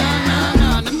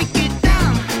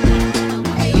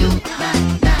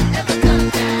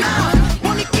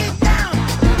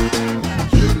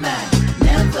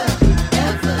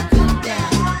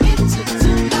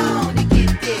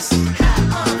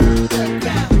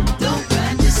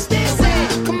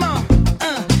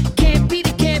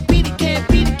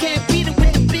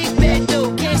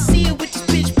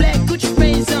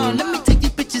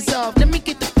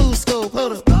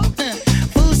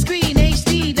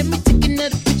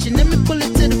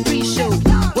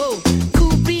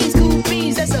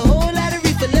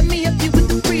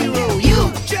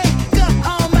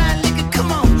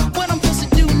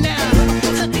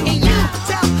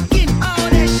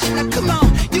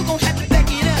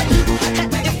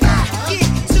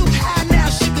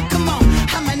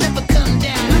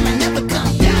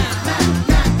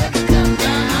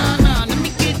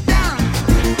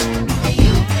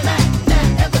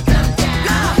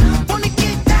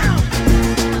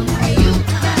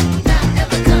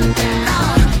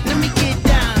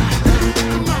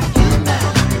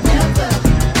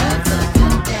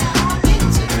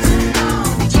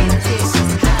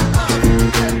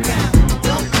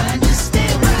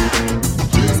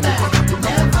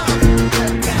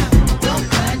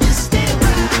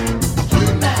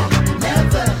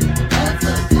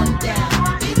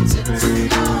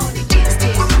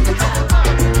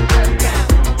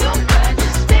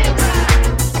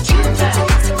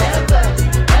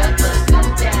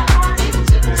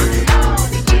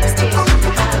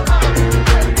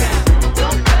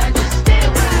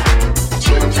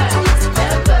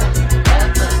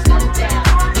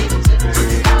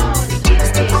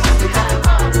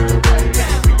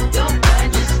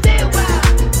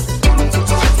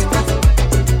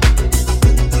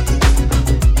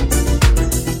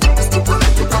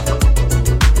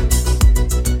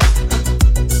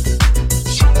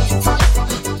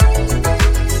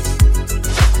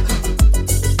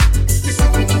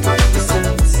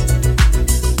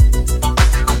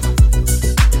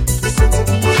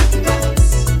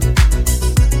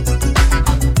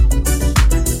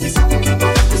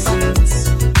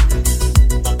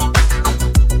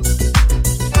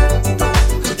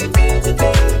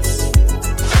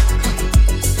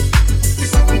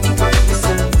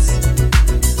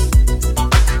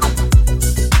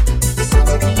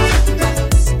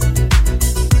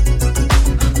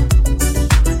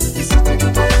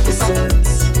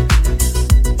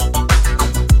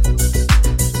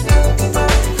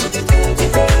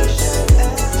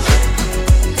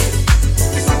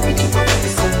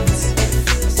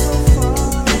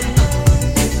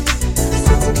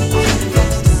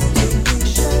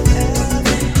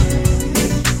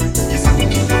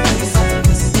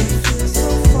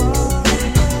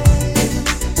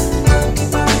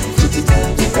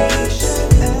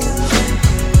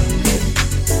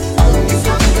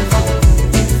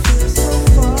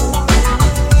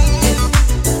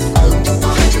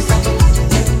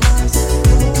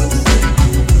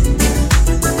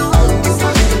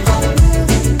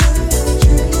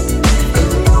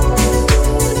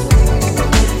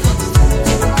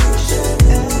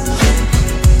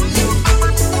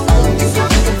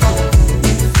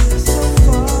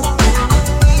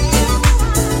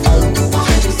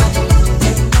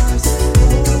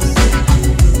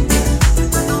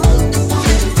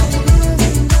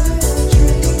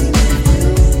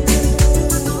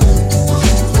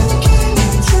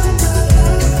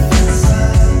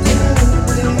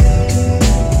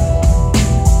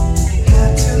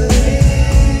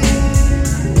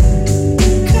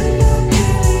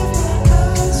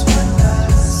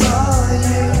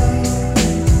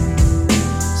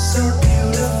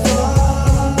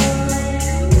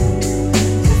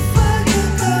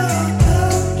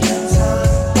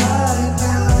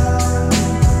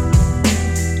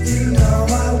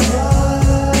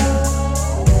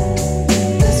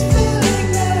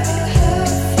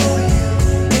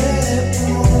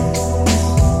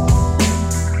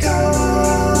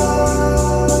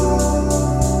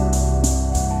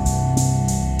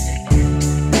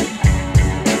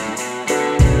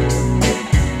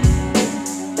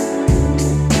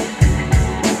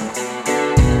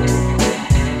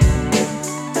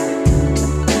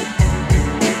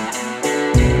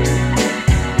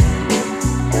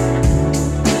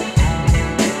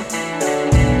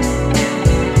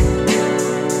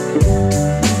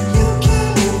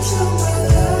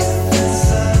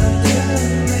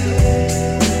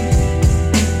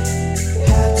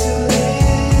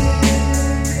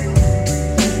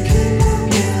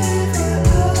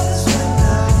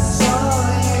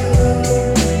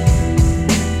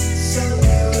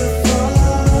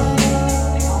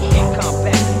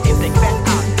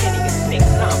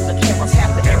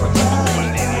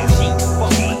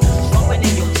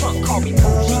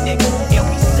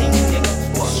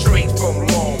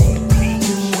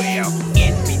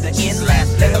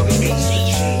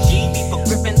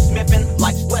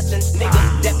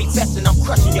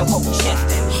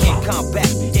back.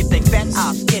 If they fat,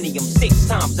 I'll skinny them 6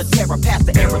 times. The terror past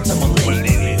the era to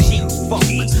millennium.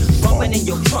 G-Funk, bumping in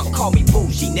your trunk, call me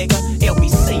bougie, nigga.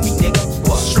 LBC me, nigga.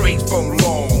 What? Straight from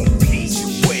Long Beach,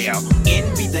 where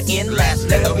N be the N, last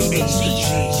letter be the G.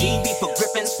 G be for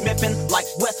gripping, smipping like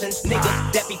Wessons.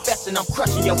 Niggas that be festin', I'm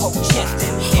crushing your whole chest.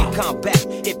 In combat,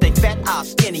 if they fat, I'll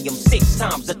skinny them 6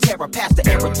 times. The terror past the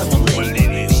era to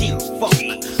millennium.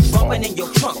 G-Funk, bumping in your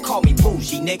trunk, call me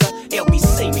bougie, nigga.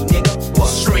 LBC me, nigga.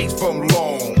 What? straight from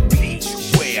Long Beach,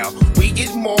 where we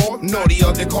get more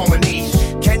naughtier than Carmonique.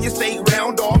 Can you stay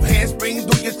round off handsprings?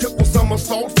 Do your triple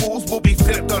somersault? Fools will be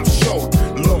flipped on short.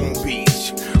 Long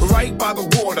Beach, right by the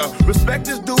water. Respect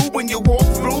is due when you walk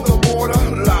through the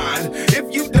borderline.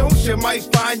 If you don't, you might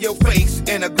find your face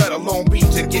in a gutter. Long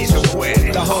Beach and get you wet.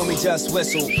 The homie just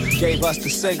whistled, gave us the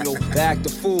signal. To act the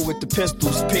fool with the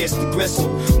pistols, pierce the gristle.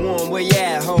 Warm, where you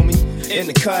at, homie? In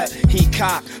the cut, he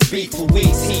cock, beat for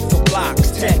weeks, heat for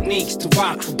blocks, techniques to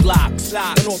rock for blocks.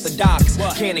 Unorthodox,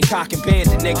 cannon cock and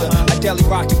bandit, nigga. I deli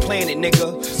rock your planet,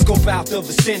 nigga. Scope out the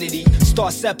vicinity,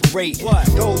 start separating.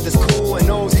 Those that's cool and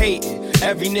those hating.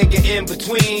 Every nigga in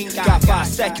between. Got 5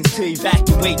 seconds to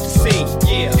evacuate the scene.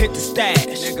 Yeah, hit the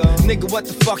stash, nigga. What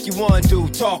the fuck you wanna do?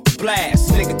 Talk or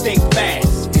blast, nigga. Think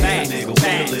fast, fast, nigga with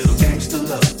a little gangster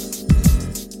love.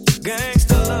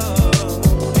 Gangster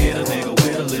love. Hit a nigga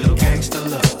with a little gangster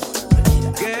love.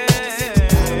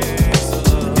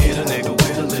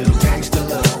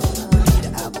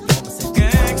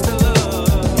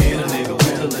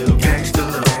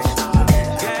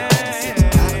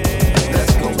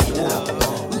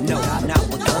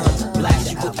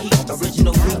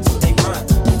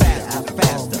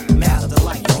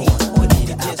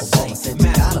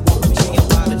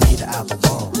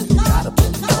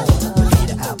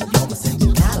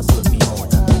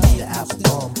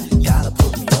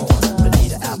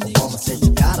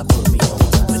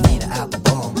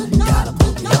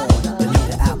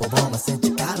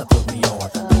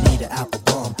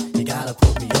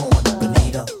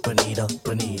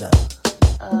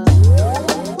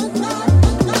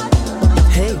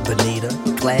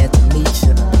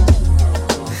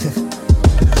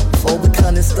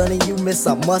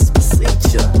 I must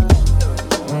beseech ya.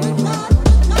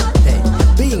 Hey,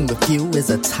 being with you is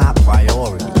a top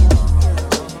priority.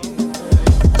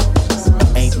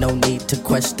 Ain't no need to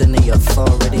question the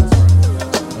authority.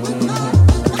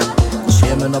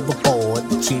 Chairman of the board,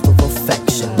 chief of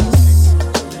affections.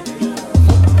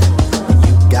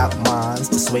 You got minds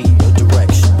to sway your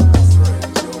direction.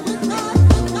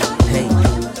 Hey,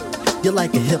 you're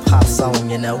like a hip-hop song,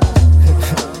 you know.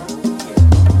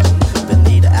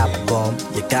 Applebaum,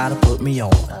 you gotta put me on.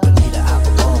 Bonita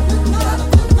Applebaum, you gotta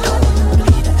put me on.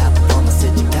 Bonita Applebaum, I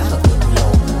said you gotta put me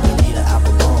on. Bonita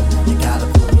Applebaum, you gotta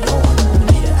put me on.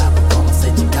 Bonita Applebaum, I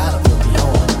said you gotta put me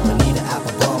on. Bonita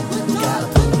Applebaum, you gotta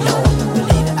put me on.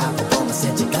 Bonita Applebaum, I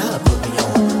said you gotta put me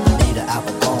on. Bonita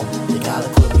Applebaum, you gotta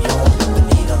put me on.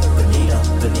 Bonita, Bonita,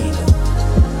 Bonita.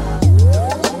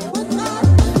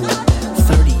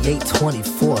 38,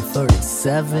 24,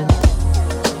 37.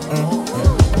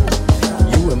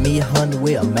 You and me, hun,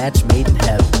 we're a match made in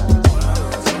heaven.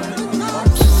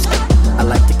 I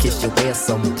like to kiss your ass,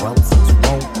 some brothers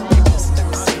won't.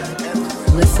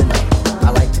 Listen up,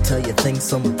 I like to tell you things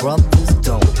some brothers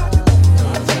don't.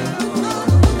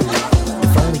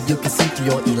 If only you can see through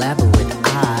your elaborate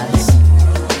eyes.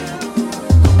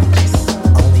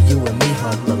 Only you and me,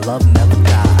 hun, the love never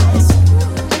dies.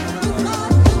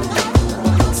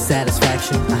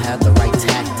 Satisfaction, I have the right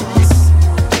tactics.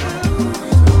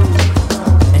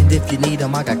 If you need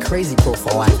them, I got crazy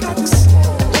prophylactics.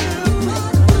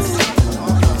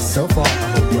 So far, I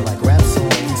hope you like rap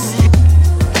songs.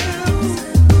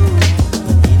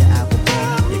 Bonita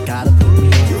Applebaum, you gotta put me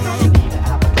on. Bonita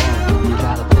Applebaum, you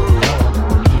gotta put me on.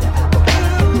 Bonita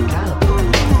Applebaum, you gotta put me on.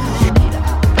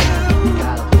 Bonita Applebaum,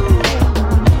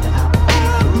 you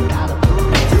gotta put me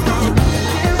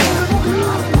on.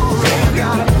 Bonita Applebaum, you gotta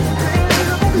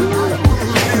put me on. You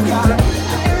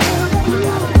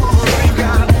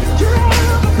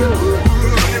gotta put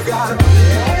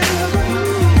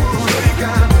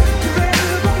me on.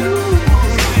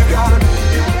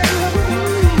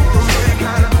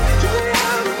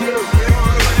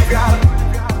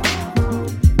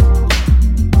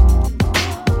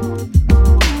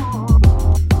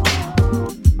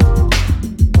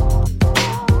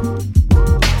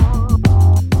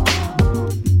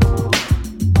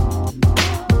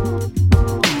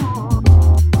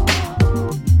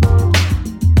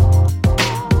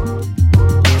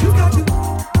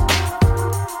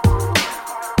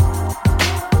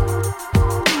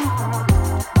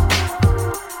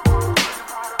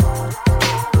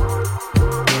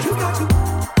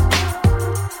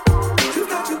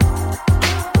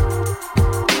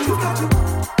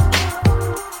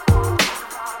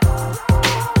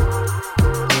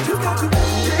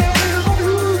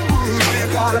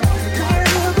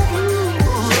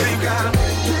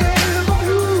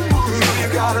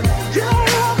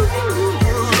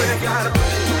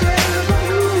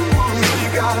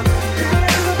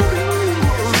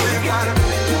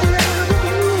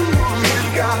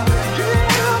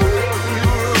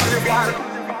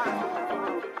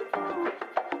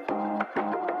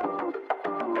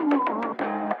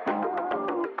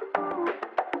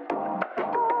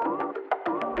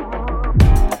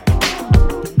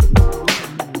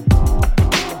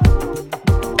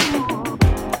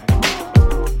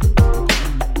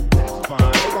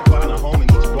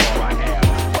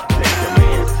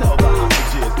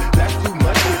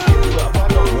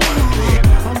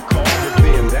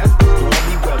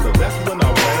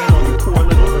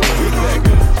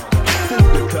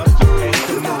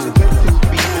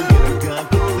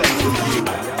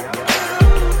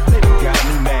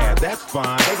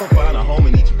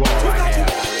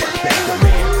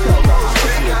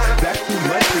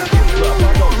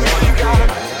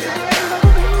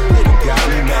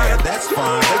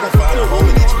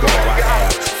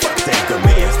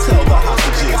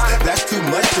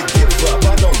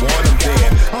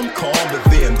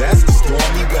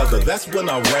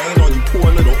 I rain on you poor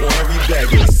little ornery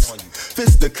beggars.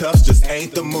 Fisticuffs just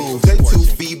ain't the move. They too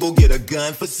feeble, get a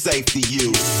gun for safety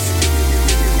use.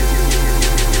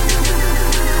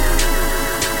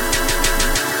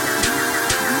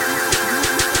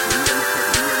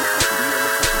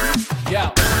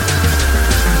 Yeah.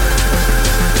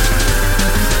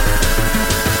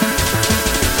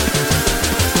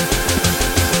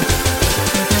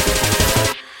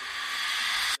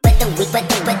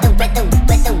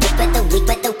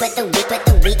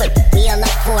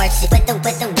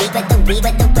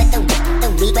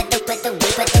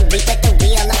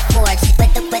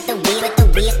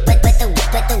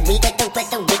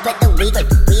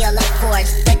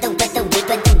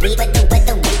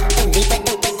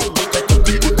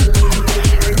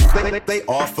 They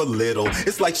offer little.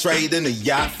 It's like trading a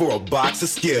yacht for a box of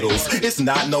Skittles. It's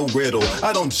not no riddle.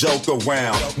 I don't joke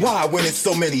around. Why when it's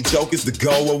so many jokers to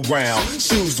go around?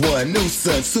 Choose one,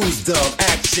 nuisance, who's dumb?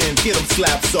 Action, get them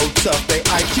slapped so tough they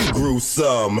IQ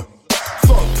gruesome.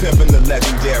 Fuck pimpin' the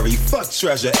legendary, fuck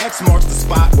treasure. X marks the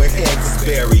spot where heads is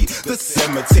buried. The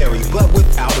cemetery, but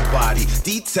without a body.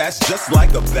 Detached just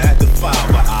like a bat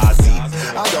defiled by Ozzy.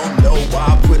 I don't know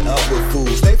why I put up with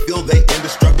fools. They feel they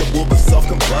indestructible but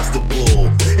self-combustible.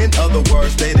 In other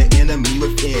words, they the enemy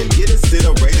within. Get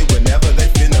incinerated whenever they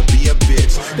finna be a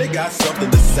bitch. They got something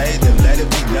to say, then let it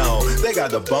be known. They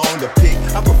got the bone to pick,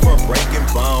 I prefer breaking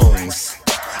bones.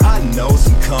 I know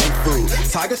some kung fu,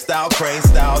 tiger style, crane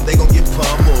style, they gon' get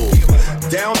pummeled.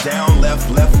 Down, down, left,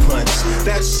 left punch.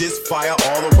 That shit's fire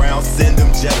all around, send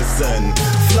them jettison.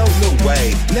 Floating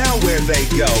away, now where they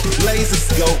go? Laser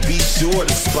scope, be sure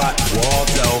to spot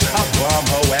Waldo. I bomb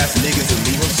hoe ass niggas and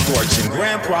leave them scorching.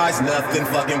 Grand prize, nothing,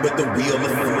 fucking with the wheel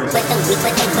of fortune.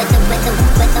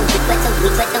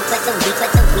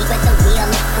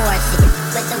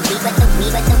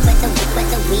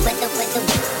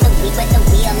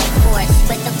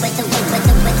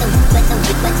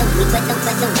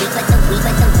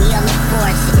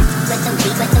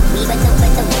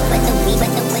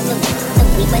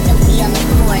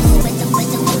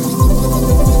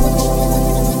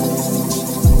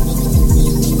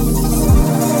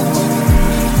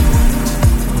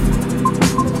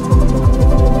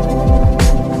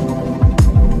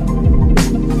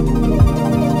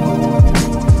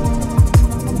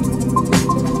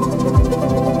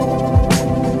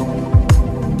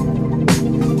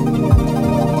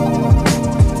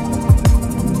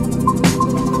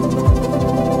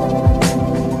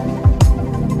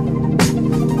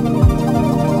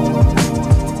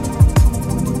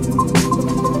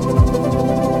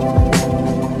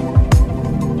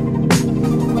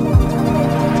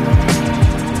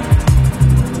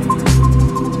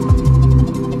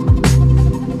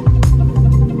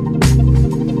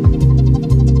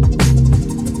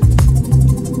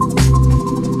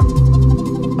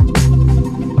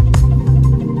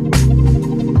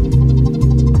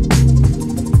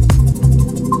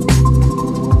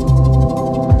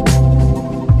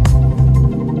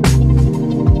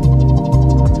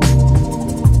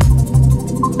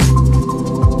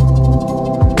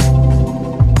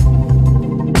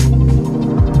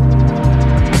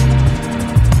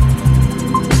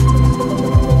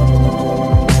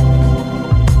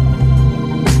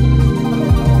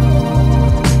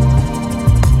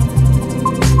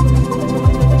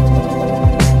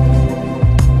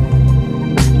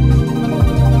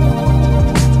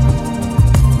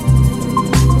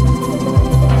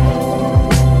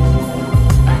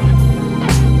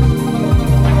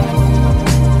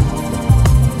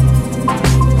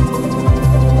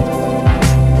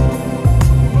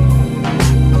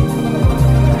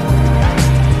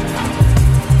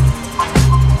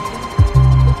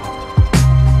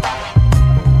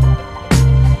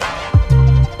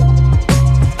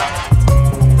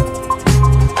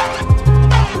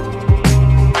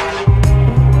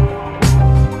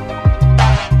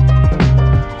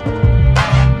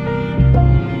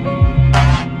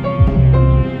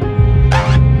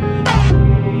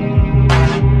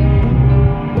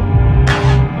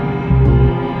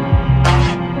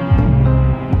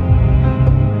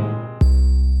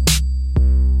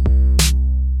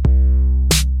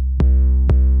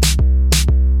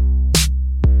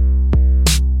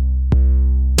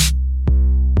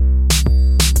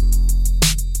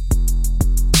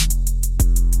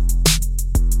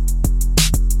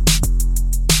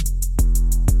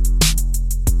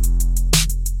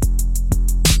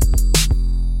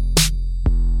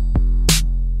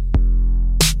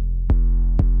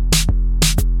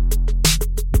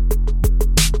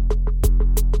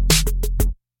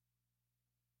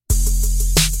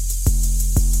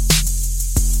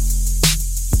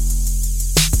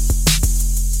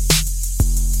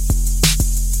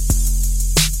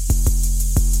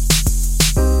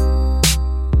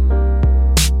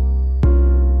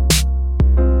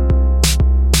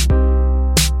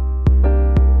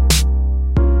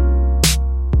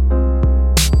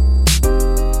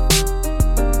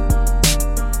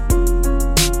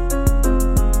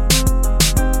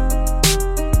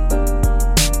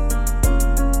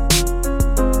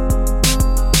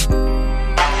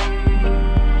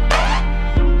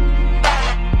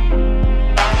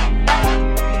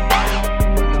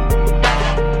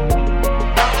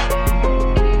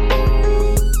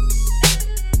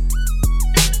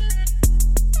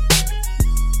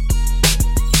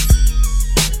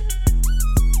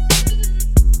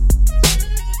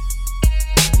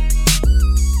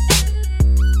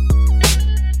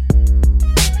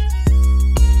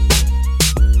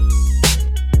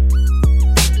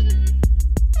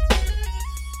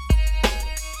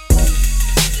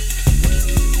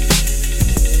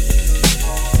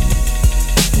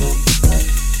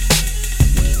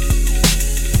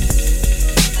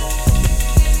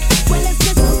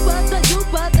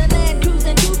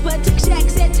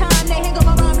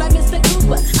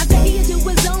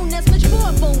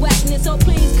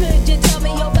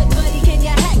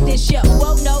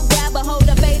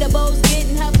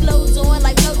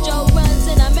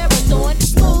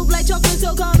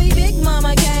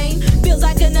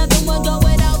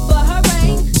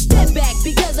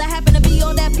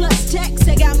 text.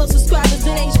 I got more subscribers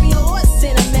than HBO or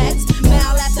Cinemax.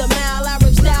 Mile after mile, I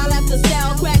rip style after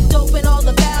style. Cracked open all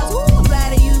the valves. Ooh, I'm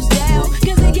glad I used Dow.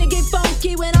 Cause it can get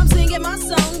funky when I'm singing my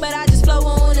song. But I just flow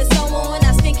on and so on.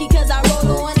 I stinky cause I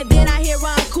roll on. And then I hear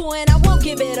encore and I won't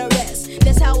give it a rest.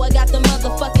 That's how I got the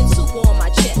motherfucking super on my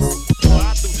chest.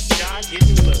 Fly through the sky,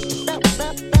 getting love.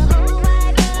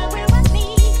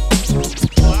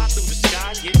 Fly through the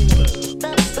sky, getting love.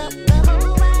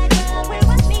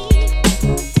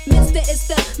 Mister is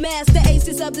the master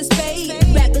aces of the spade.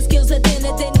 Rapper skills are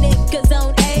thinner than niggas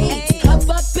on AIDS. Up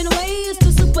and away, it's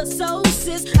the super soul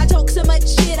sis. I talk so much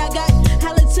shit, I got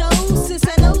halitosis.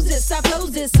 I know this, I flow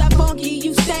this, I funky,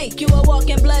 you stank. You a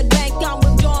walking blood bank, I'm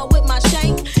withdrawing with my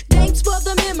shank. Thanks for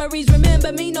the memories,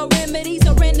 remember me, no remedies.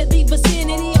 Surrender the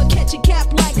vicinity or catch a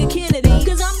cap like a Kennedy.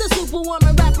 Cause I'm the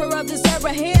superwoman rapper of this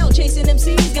era. Hell, chasing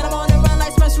MCs, got 'em on the run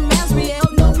like Smash from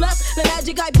Asriel. No bluff, the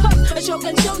magic I puff, a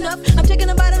shogun show enough. I'm taking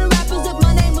a bite of the rappers if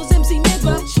my name was MC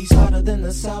Nigga. She's hotter than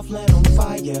the Southland on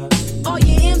fire. All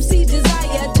your MCs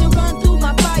desire to run through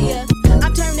my fire.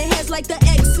 I'm turning heads like the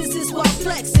Exorcist while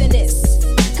flexing this.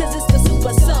 Cause it's the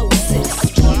super soul sis.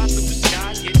 Fly through the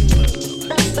sky, getting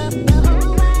love.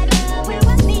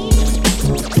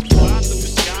 Fly through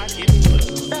the sky, getting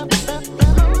love.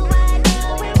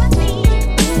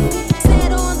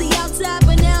 Said on the outside,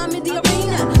 but now I'm in the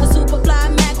arena. A super fly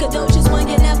macadocious one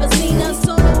you never seen. A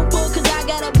soul full cause I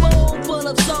got a bowl full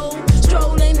of soul.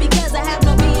 Strolling because I have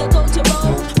no vehicle to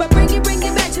roll. But bring it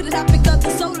back to the topic of the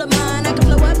soul of mine. I can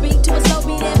flow a beat to a slow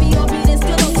beat and be on beat and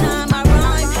still on time. I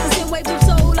rhyme. The same wave of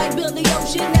soul like Billy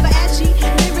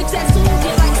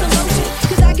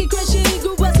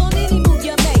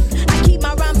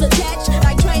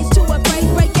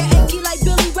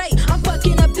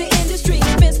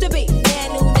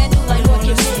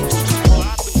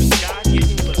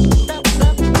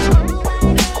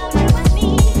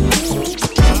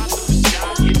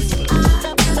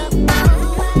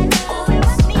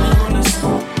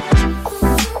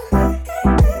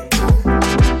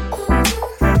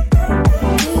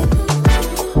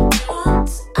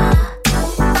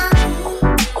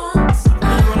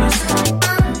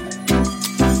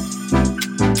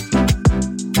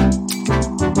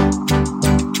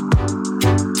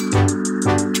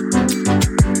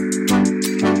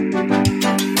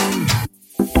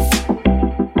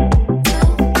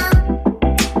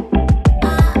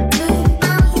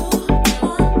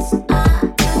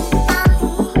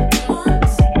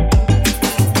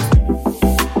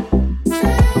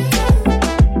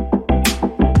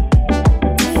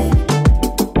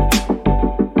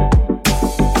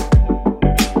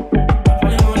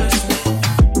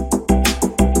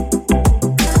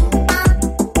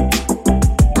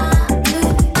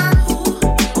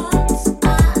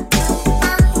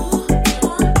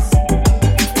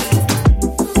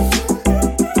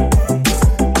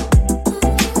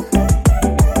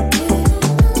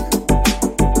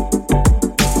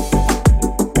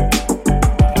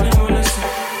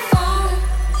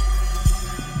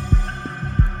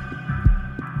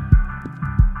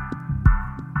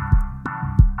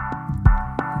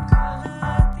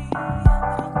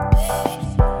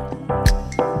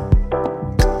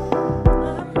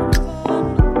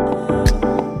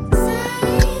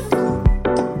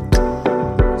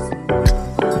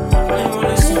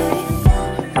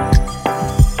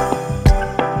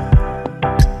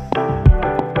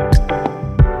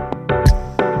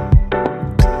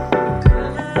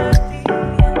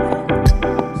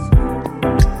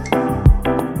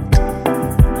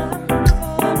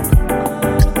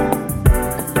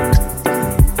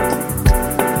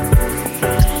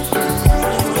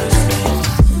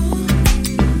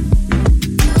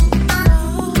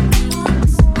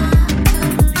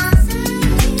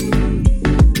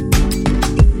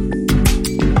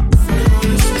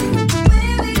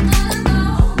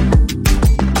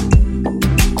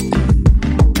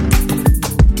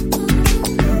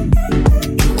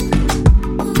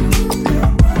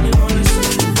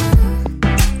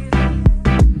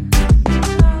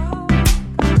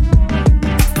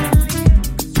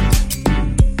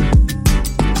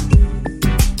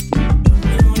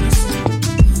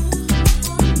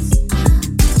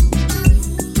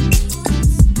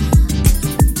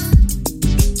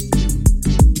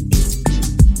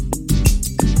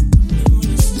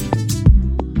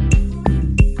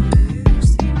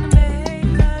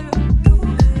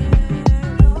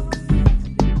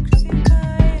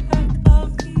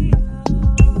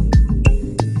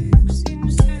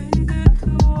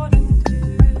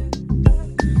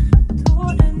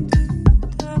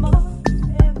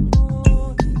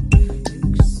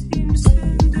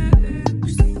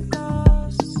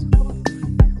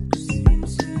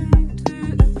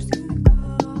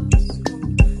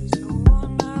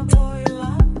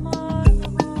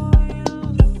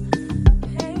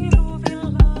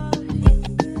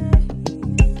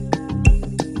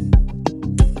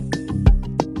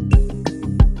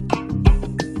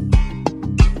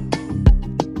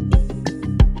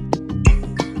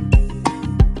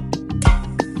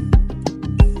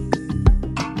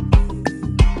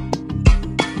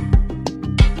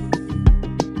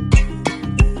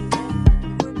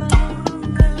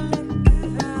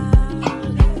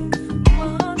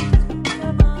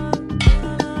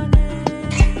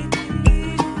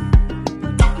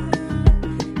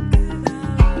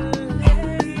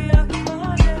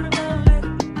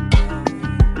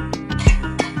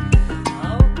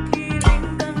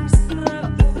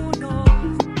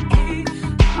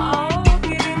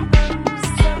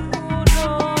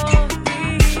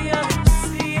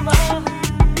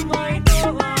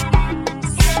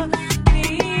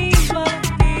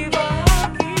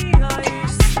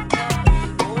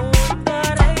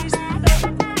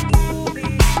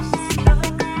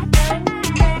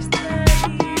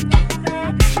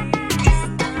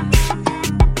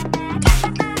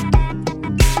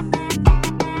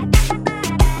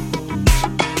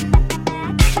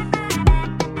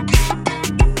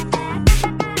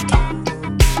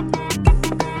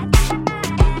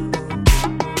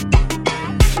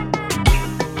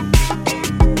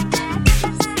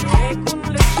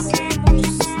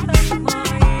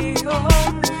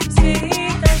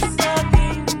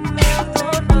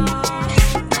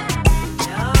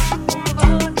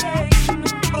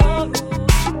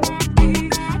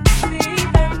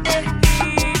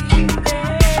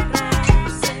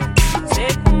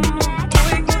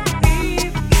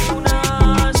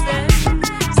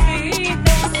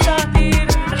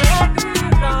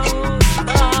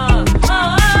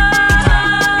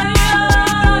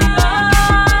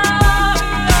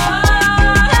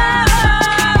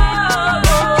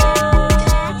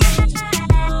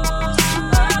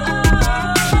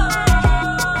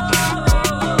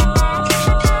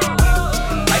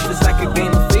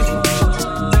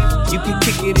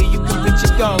it or you can reach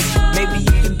your goals. Maybe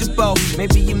you can do both.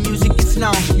 Maybe your music is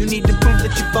known. You need to prove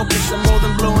that you focus on more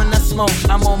than blowing that smoke.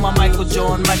 I'm on my Michael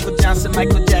Jordan, Michael Johnson,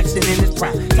 Michael Jackson in his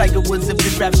prime. Tiger Woods of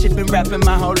this rap shit, been rapping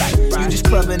my whole life. You just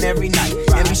clubbing every night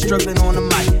and be struggling on the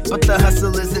mic. But the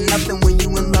hustle isn't nothing when you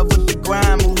in love with the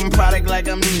grind. Moving product like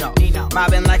I'm Nino,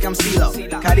 mobbing like I'm CeeLo.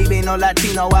 Caribe no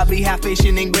Latino, I be half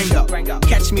Asian and gringo.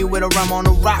 Catch me with a rum on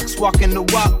the rocks, walking the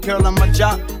walk. Girl on my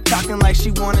job, talking like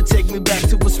she wanna take me back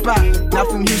to a spot. Not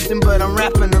from Houston, but I'm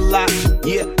rapping a lot.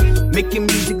 Yeah, making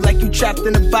music like you trapped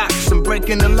in a box. I'm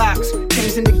breaking the locks,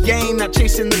 changing the game, not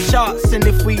chasing the charts. And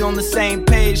if we on the same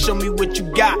page, show me what you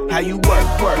got. How you work.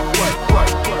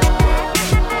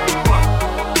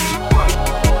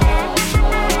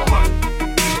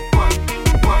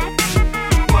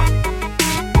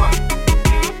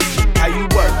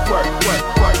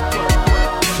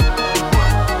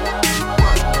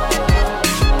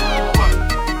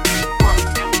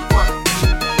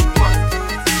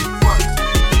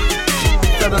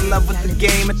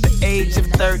 Game at the age of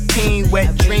 13,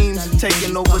 wet dreams of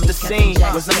taking over the scene.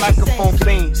 Was a microphone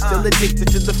fiend, still addicted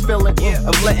to the feeling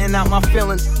of letting out my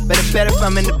feelings. Better if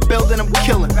I'm in the building, I'm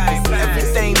killing.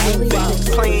 Everything moving,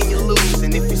 playing you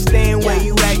losing. If you staying where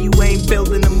you at, you ain't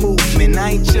building a movement.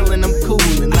 I ain't chilling, I'm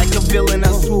cooling. Like a villain, I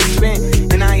swoop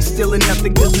in, and I ain't stealing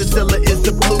nothing 'cause Zilla is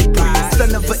the blueprint.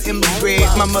 Son of an immigrant,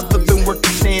 my mother been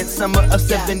working since summer of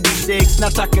 76.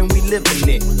 Not talking, we living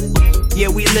it. Yeah,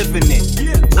 we living it.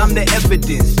 I'm the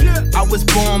evidence. I was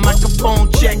born microphone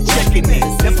checking it.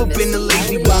 Never been a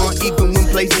lazy one, even when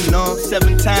blazing on.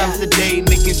 7 times a day,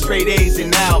 making straight A's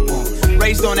in album.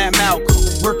 Raised on that Malcolm,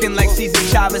 working like Cesar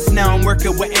Chavez. Now I'm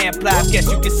working with Amplify.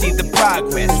 Guess you can see the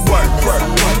progress. Work.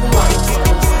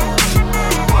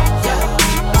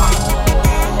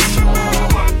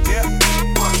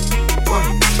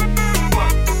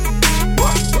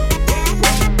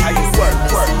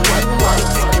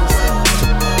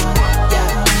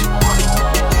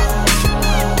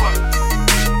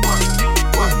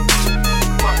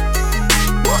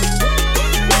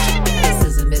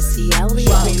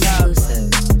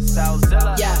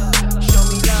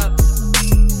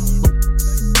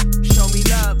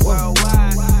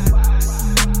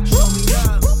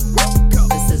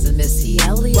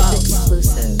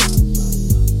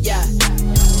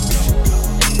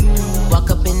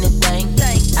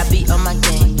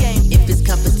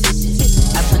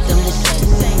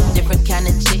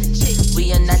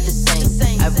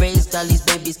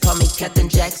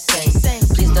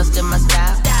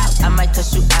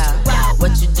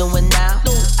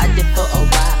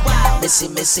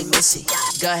 Missy,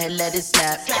 go ahead, let it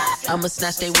snap. I'ma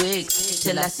snatch they wigs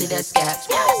till I see that scap.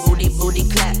 Booty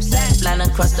claps, flying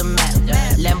across the map.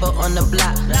 Lambo on the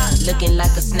block, looking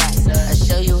like a snack. I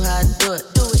show you how I do it,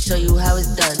 show you how it's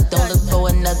done. Don't look for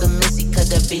another Missy, 'cause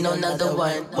there be no another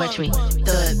one. Watch me,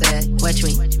 throw it back. Watch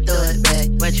me, throw it back.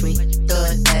 Watch me, throw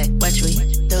it back. Watch me,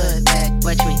 throw it back.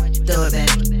 Watch me, throw it back.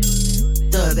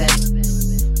 Throw it back.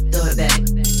 Throw it back.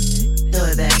 Throw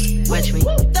it back. Watch me,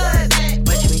 throw it back.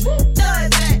 Watch me, throw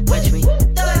it back. Watch me,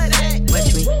 throw it back.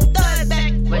 Watch me, throw it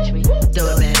back. Watch me, throw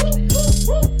it back.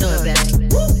 Throw it back.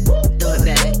 Throw it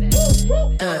back.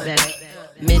 Throw it back.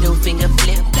 Middle finger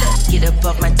flip, get up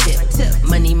off my tip.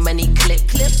 Money clip,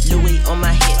 Louis on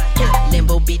my hip.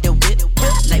 Limbo be the whip,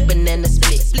 like banana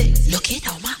split. Look at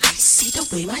all my eyes, see the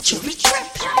way my jewelry drip.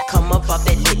 Come up off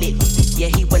that lit, yeah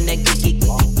he wanna get it,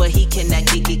 but he cannot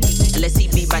get it unless he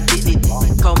be my digit.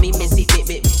 Call me Missy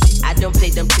Bit. I don't play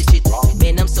them chit.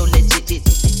 Man, I'm so legit.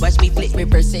 Watch me flip,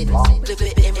 reverse it. Flip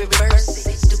it and reverse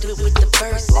it. Do it with the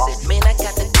verses. Man, I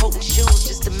got the coat and shoes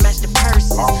just to match the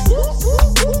purses.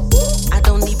 I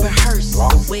don't need rehearse.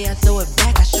 The way I throw it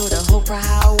back, I show the whole crowd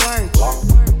how I work.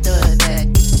 Throw it back.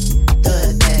 Throw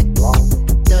it back.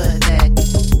 Throw it back.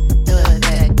 Throw it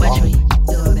back. Watch me.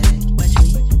 Throw it back. Watch me.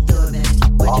 Throw it back.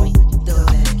 Watch me. Throw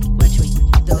it back. Watch me.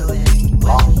 Throw it back.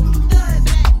 Watch me.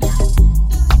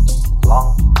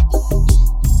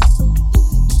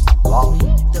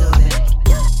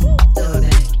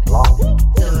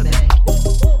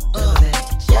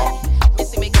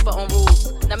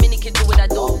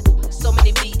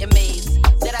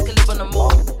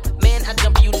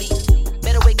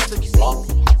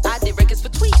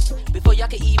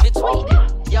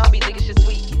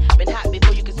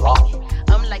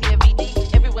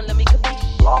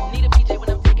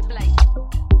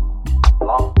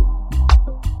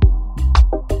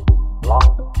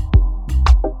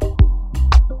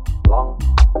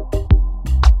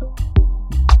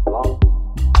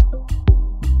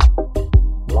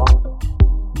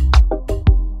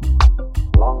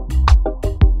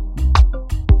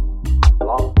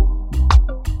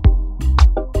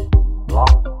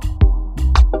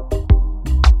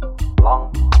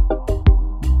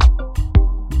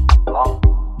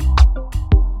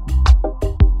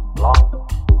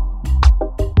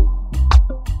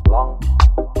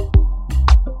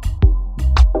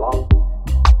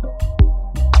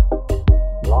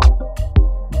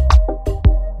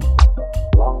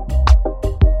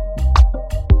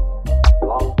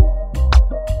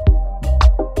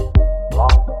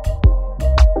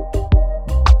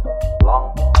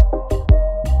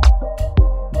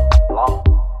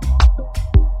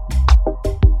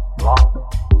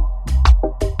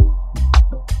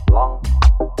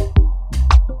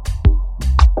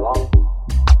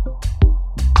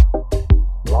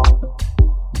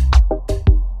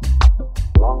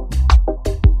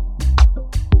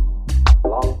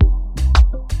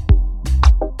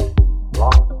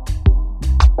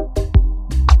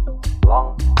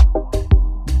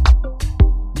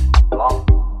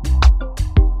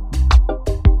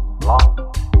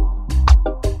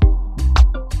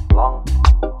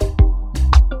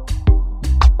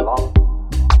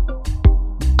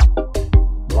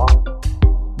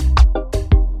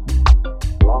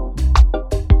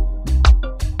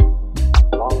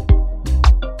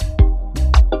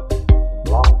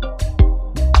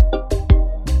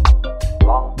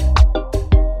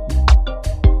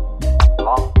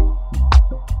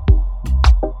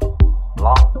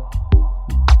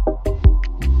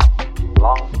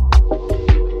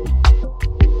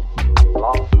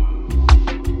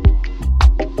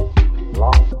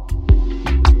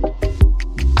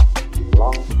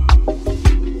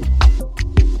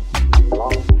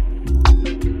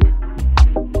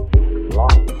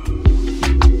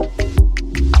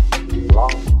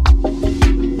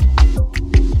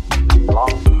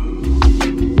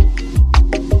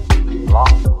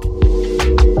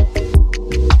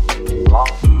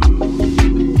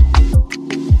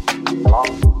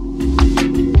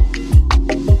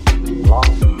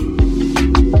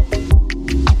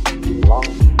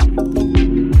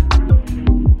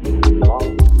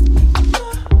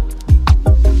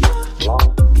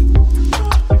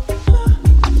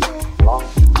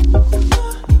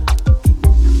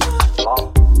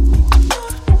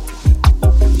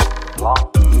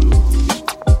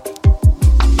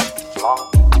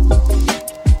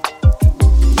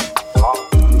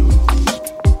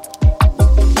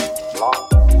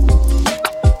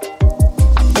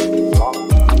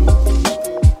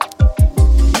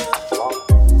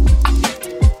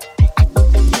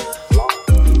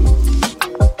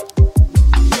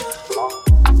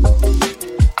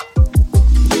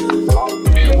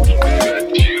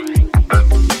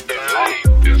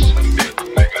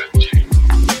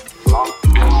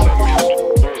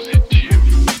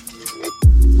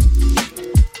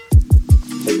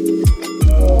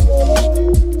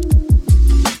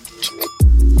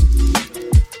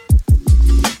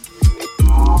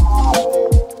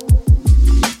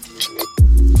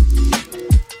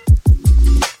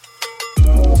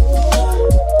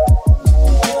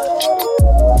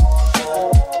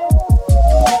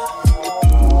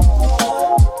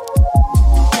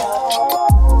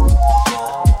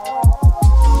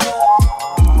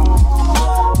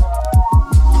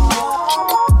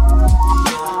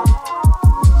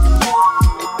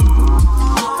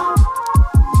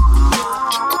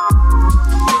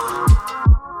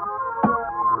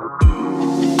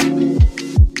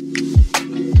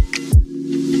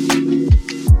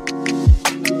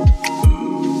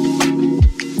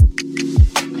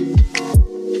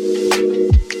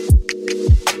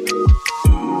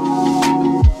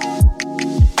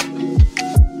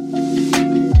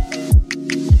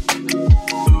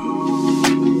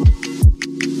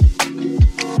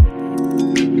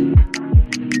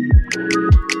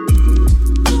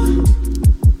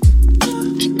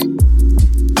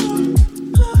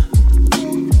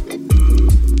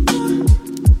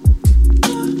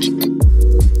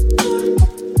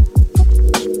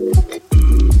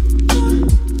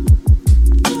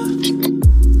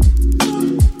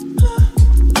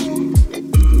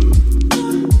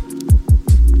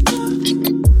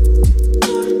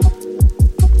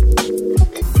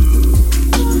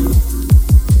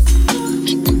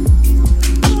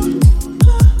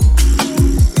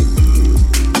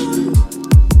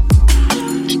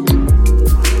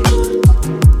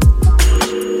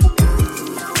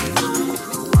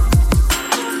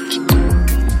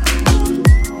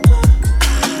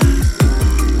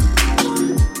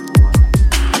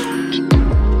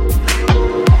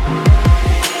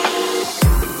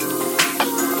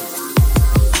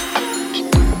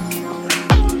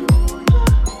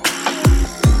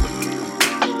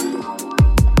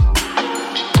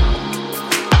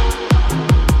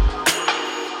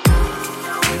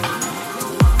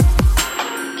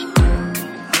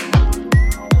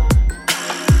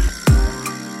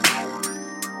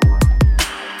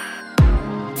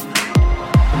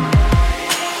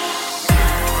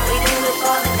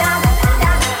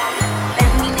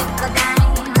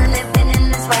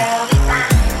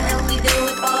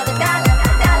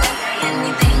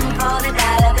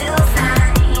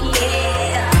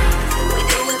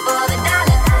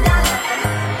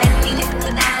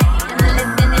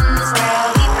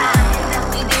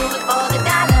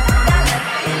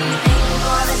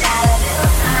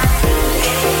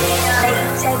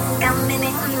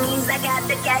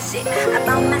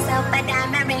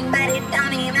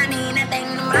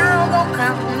 won't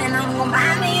come and I'm gonna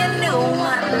buy me a new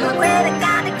one. My credit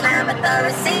card declined, but the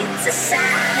receipts are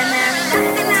signed, and there ain't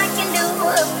nothing I can do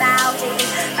about it.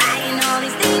 Buying all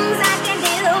these things I can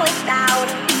deal without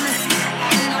them.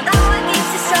 And although I get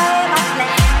to show my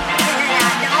plan,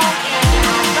 I don't care,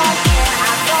 I don't care,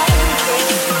 I don't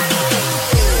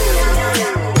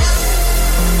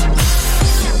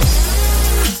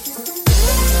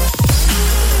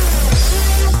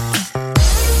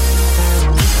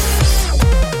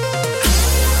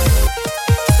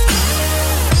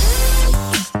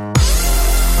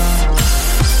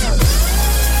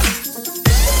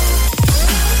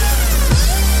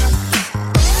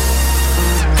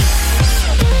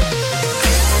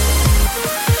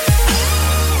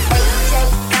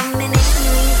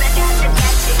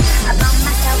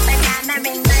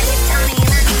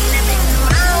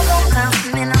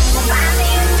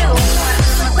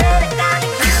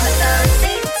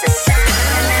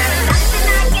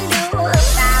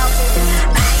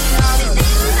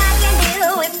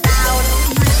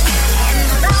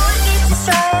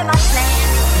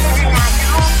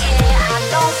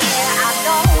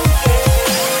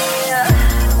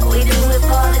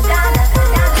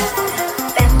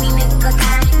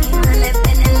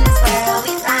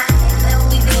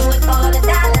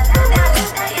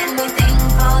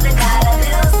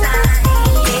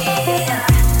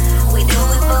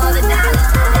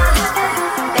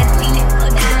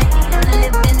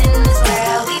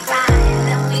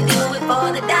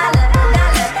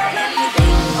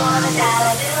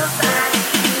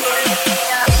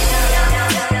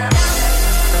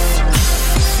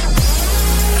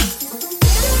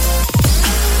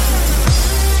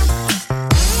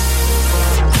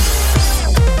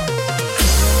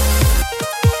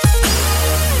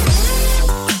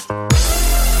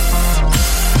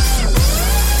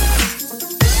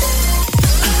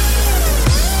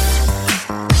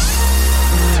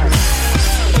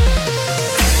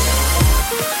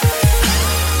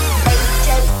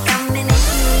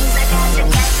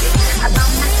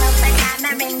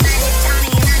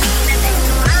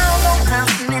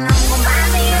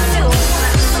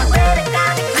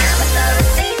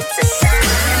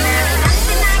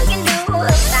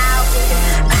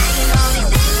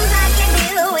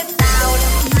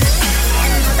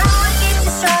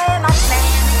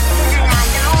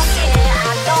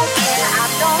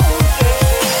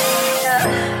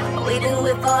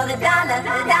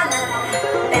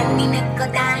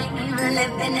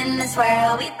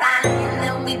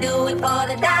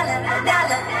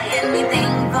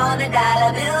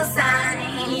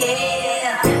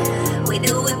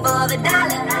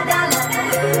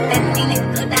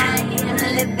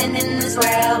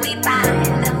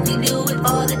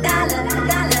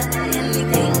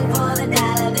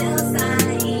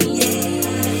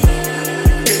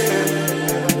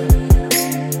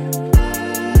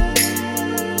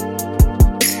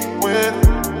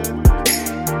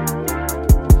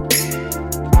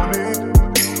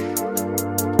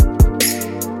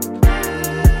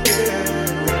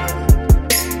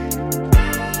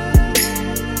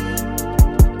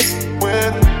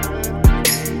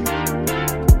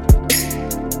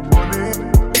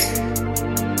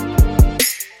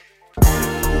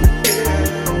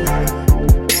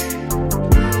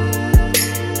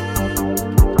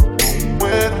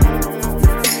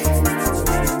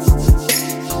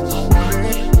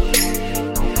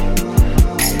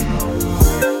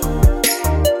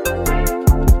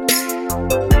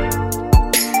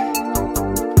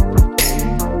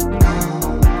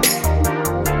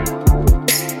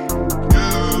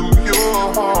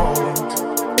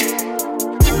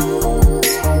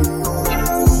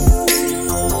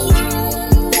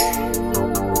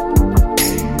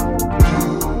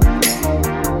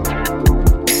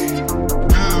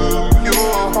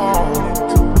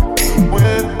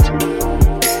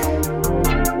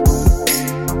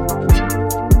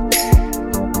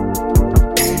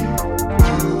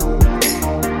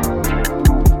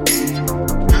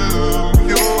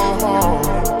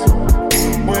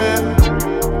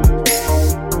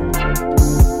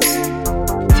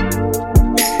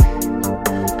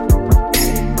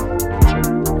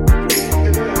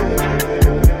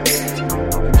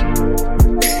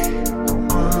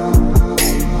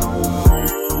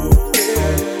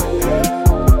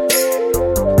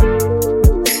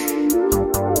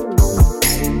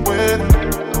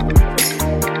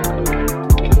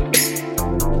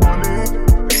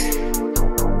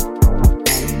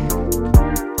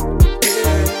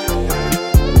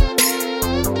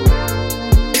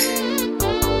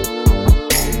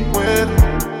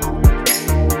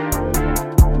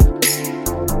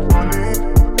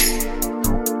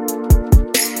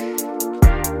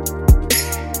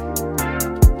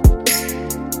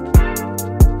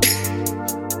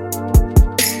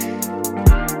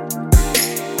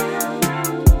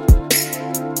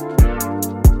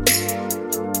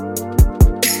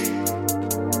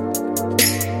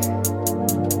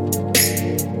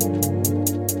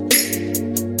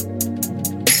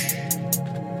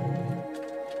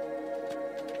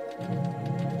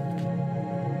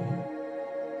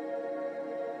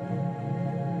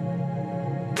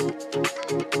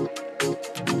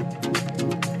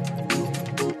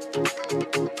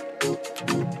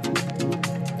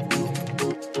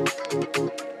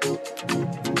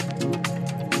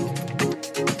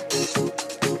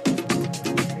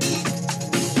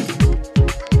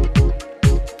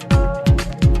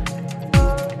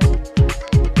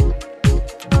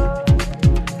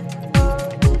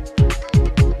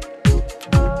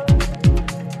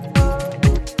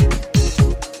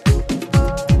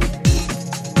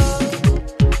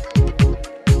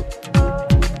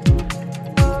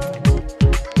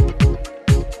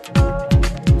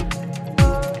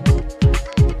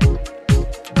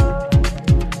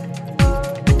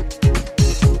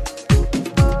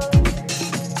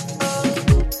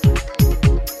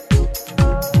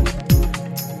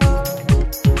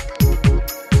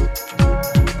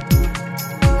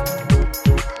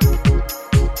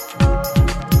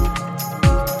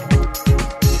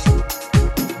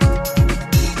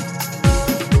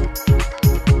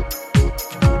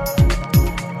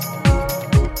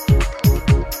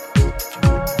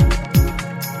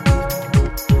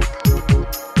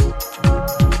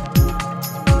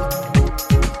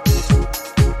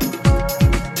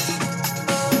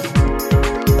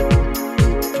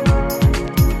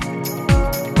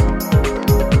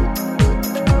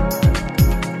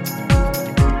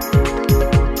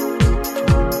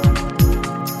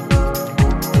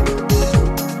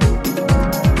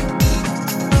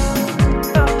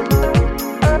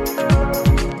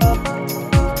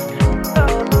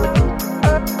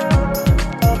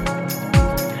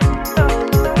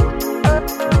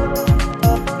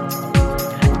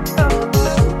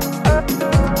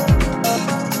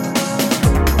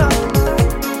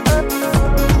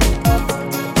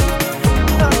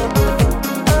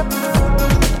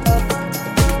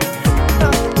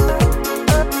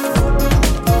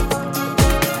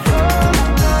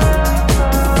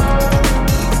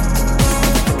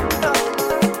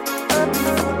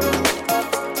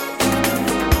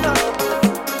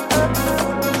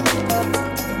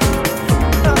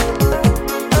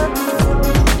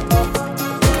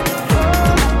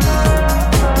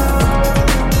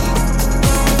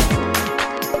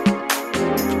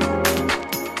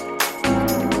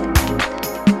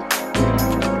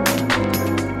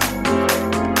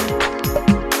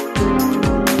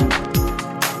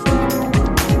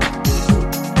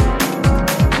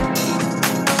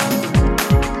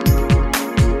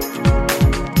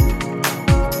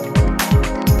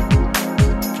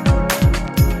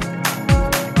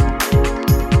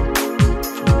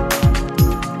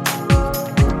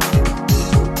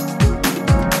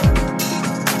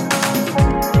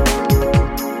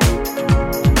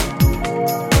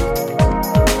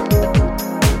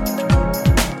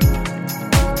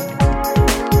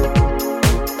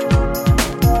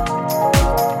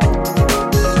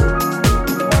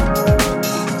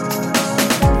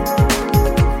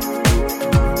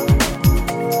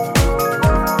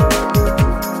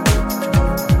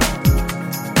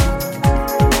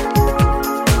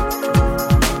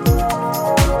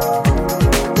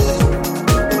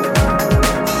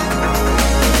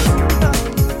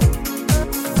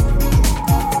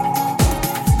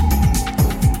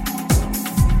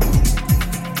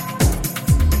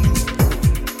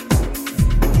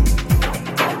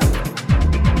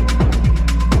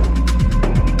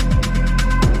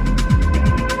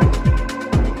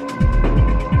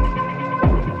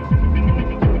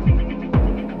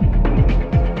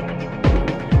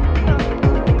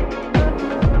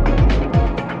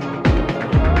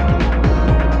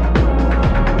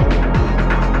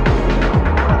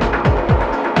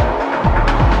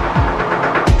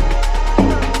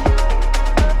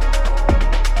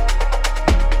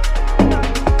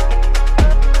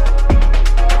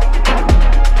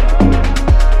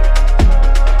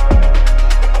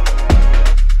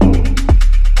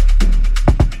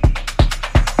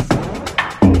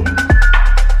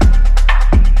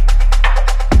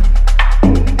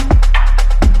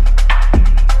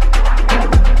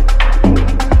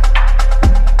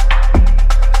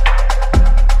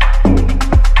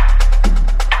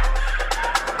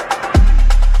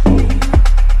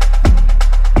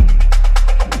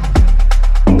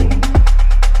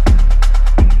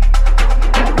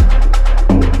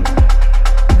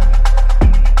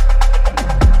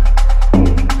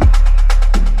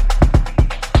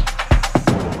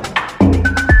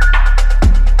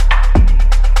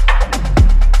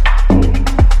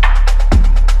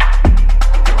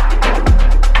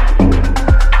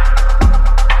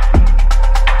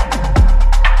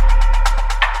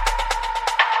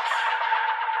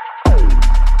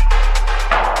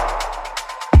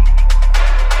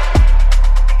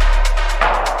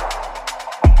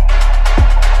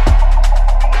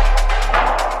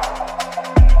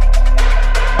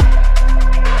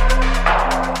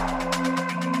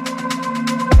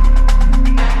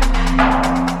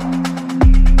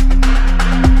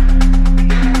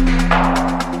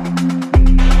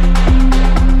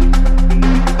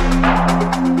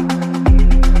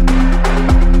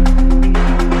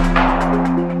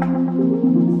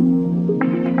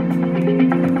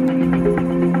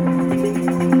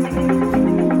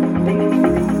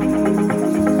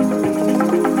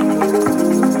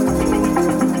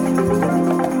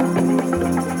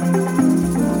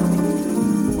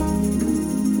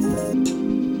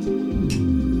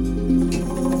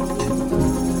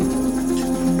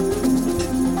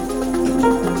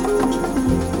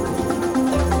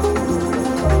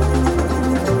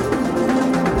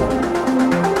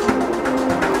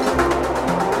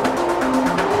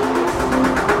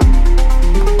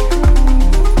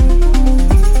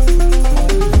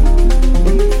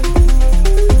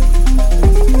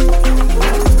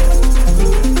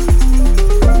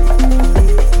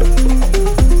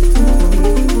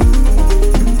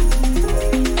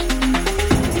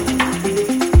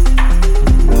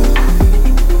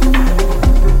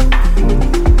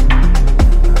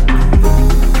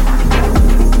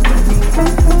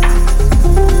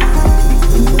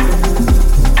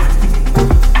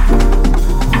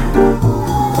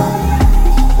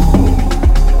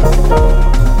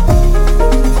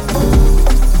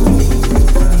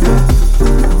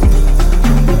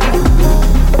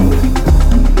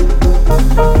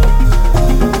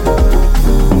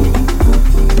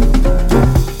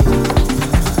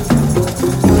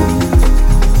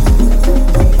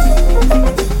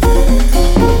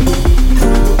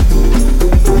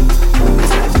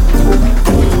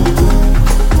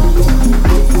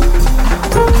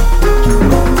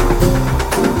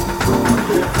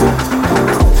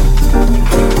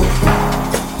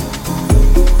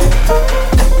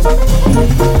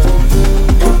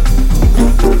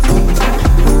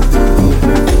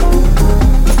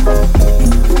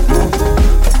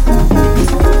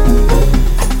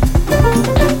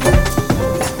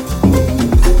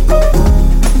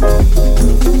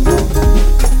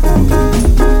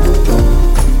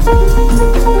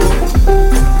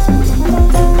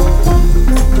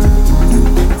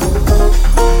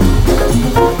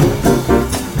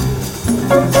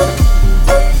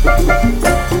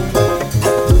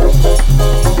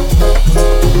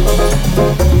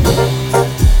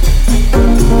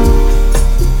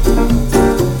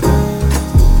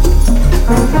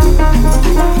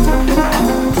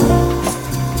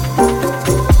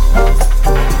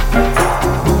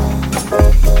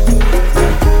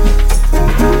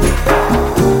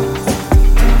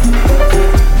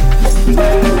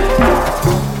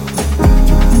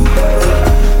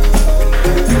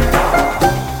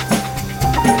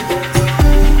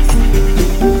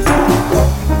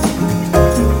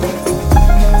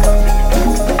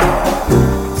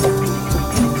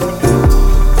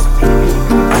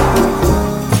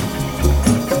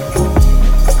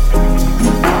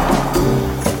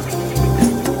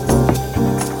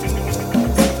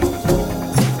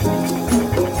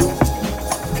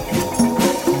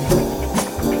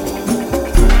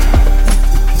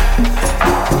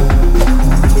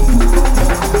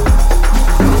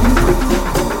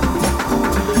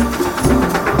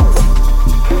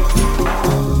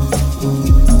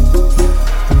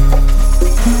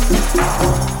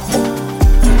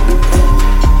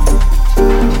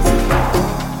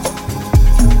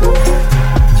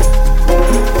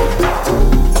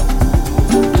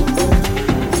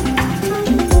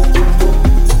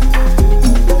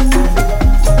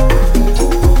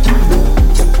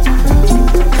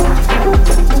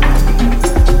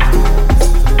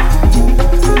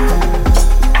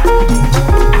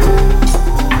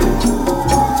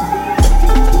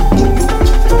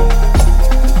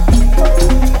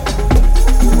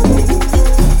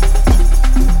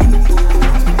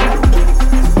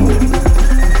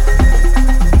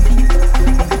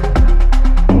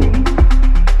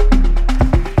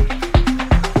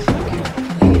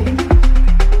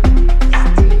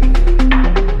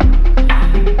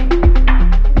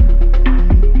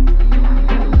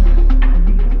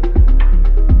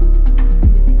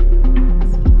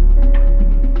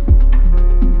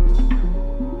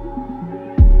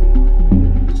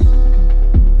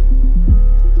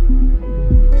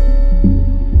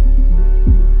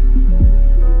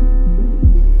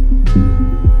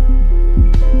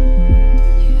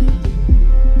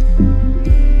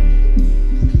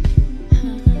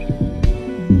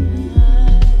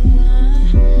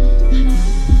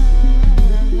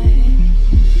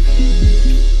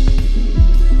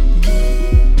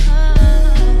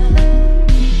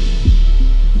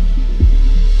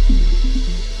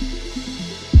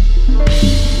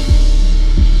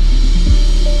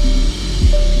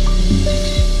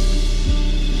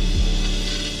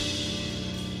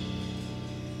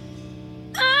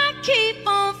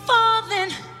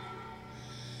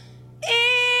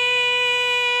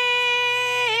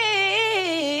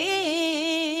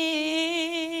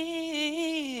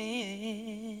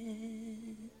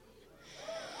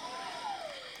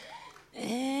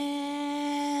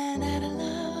ran out of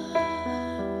love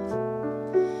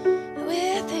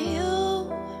with you.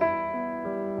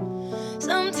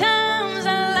 Sometimes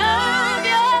I love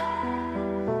you,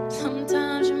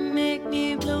 sometimes you make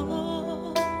me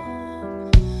blue.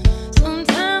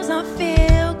 Sometimes I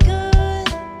feel good,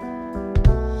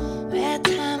 at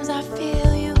times I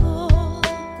feel you.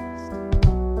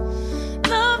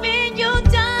 Loving you,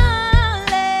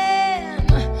 darling,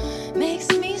 makes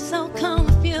me so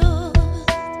confused.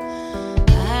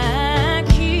 I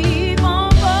keep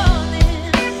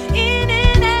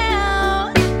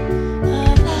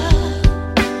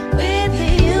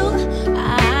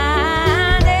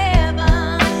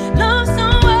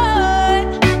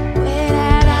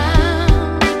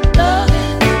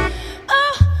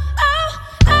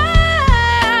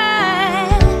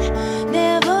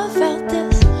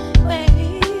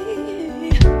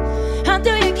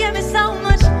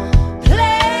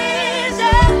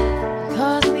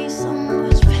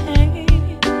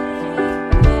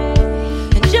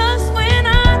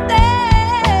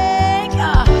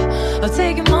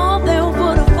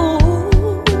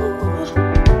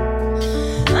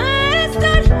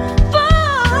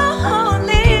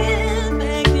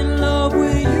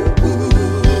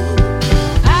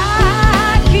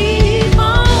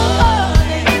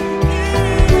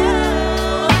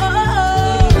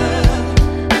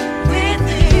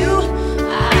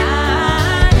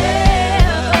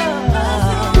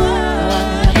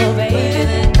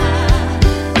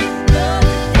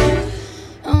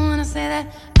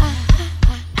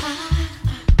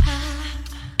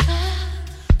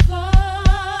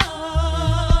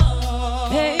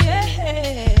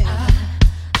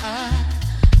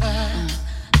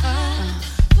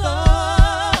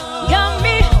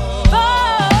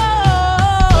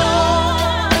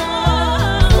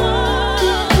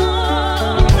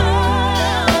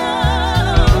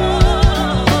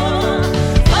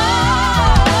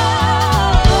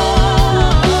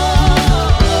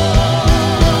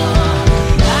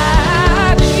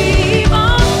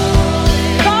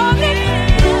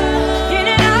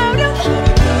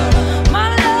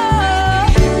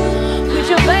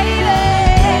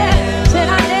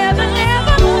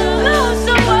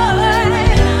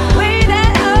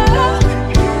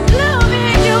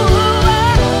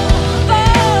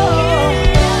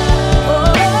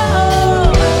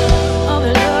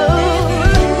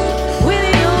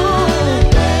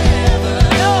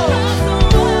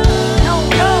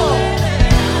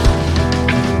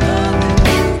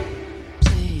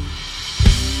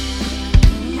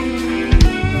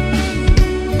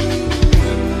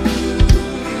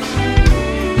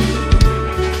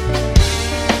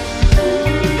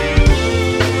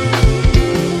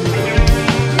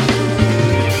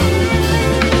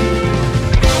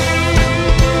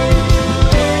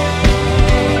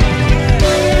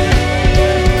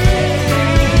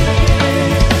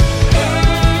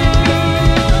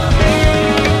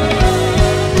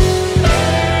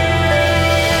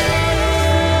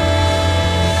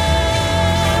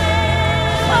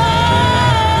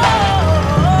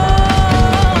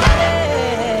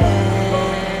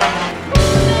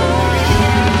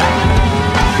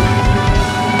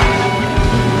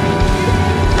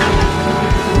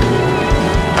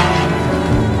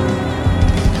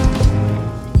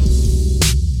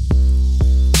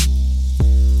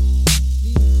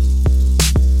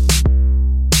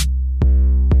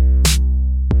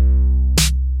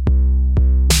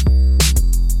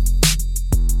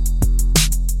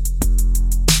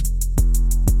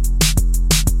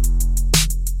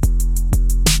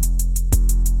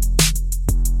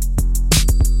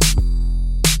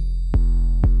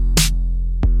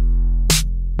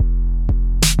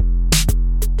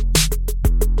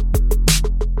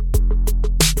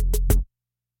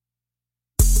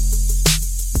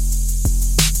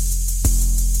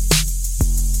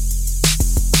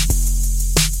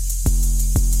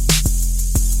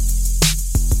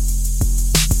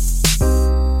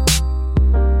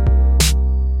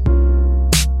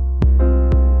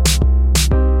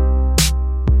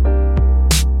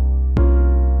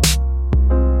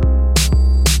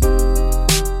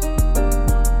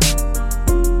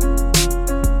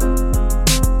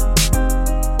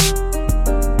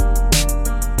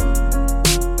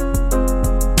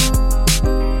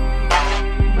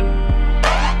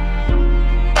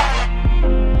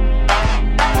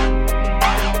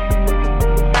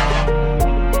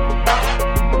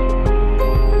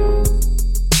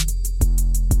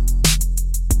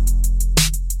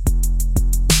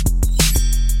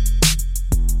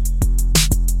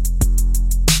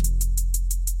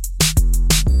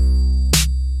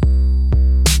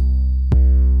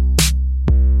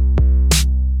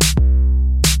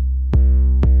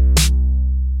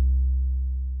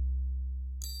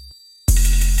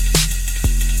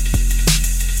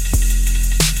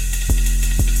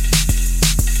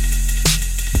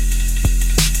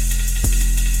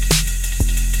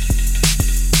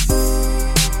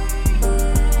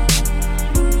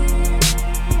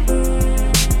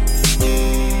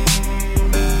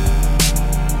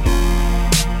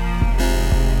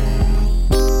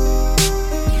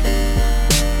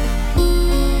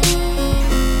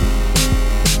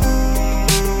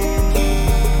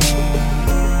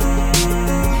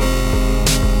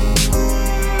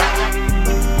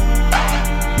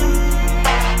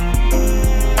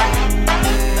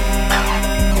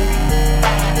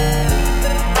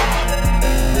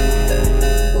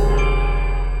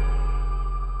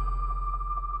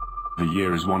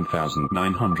is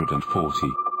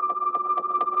 1940.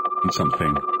 And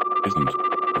something isn't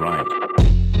right.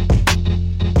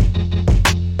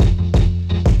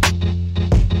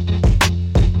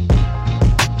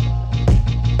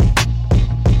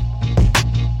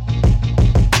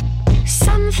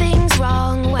 Something's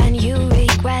wrong when you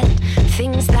regret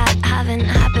things that haven't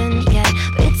happened yet.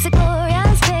 But it's a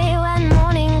glorious day when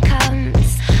morning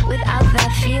comes without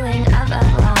that feeling of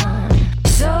alarm.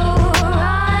 So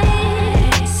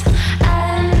rise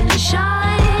and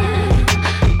shine.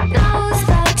 Now's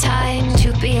the time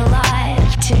to be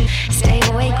alive, to stay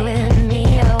awake with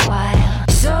me a while.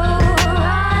 So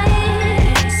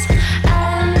rise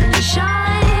and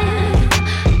shine.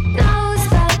 Now's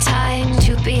the time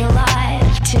to be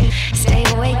alive, to stay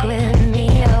awake with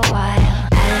me a while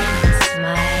and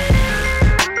smile.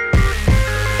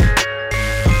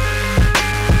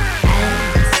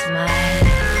 And smile.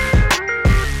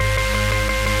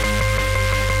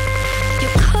 You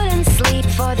couldn't sleep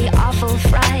for the awful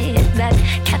fright that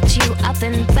kept you up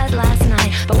in bed last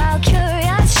night. But while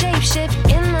curious shapeshift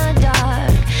in the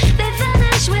dark, they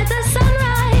vanish with the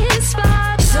sunrise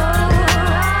spark. So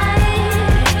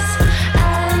rise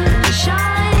and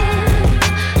shine.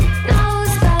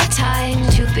 Now's the time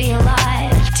to be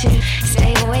alive, to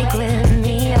stay awake with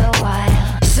me a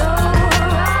while. So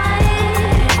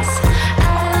rise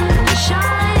and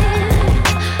shine.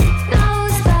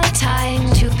 Now's the time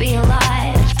to be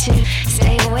alive, to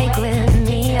stay awake with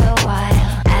me a while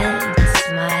and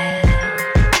smile.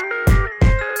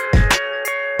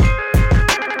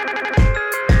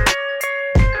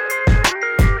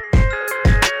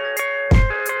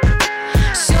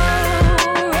 So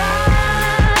rise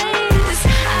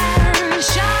and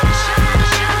shine.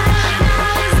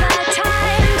 Now's the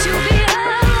time to be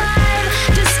alive,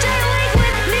 to stay awake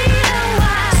with me a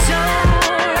while. So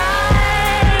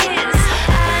rise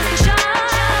and shine.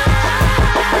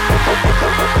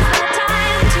 Now's the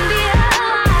time to be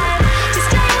alive, to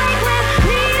stay awake with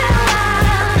me a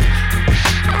while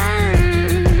and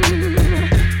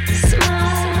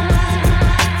smile.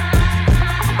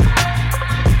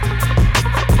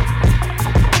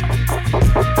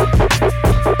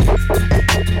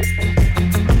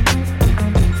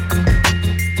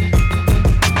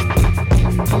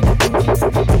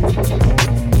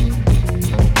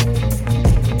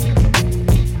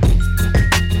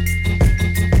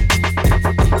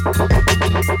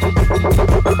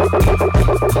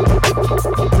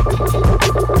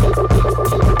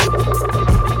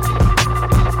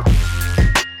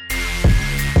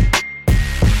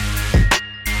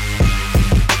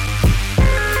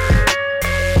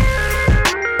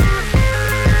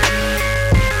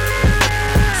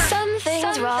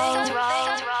 Something's wrong.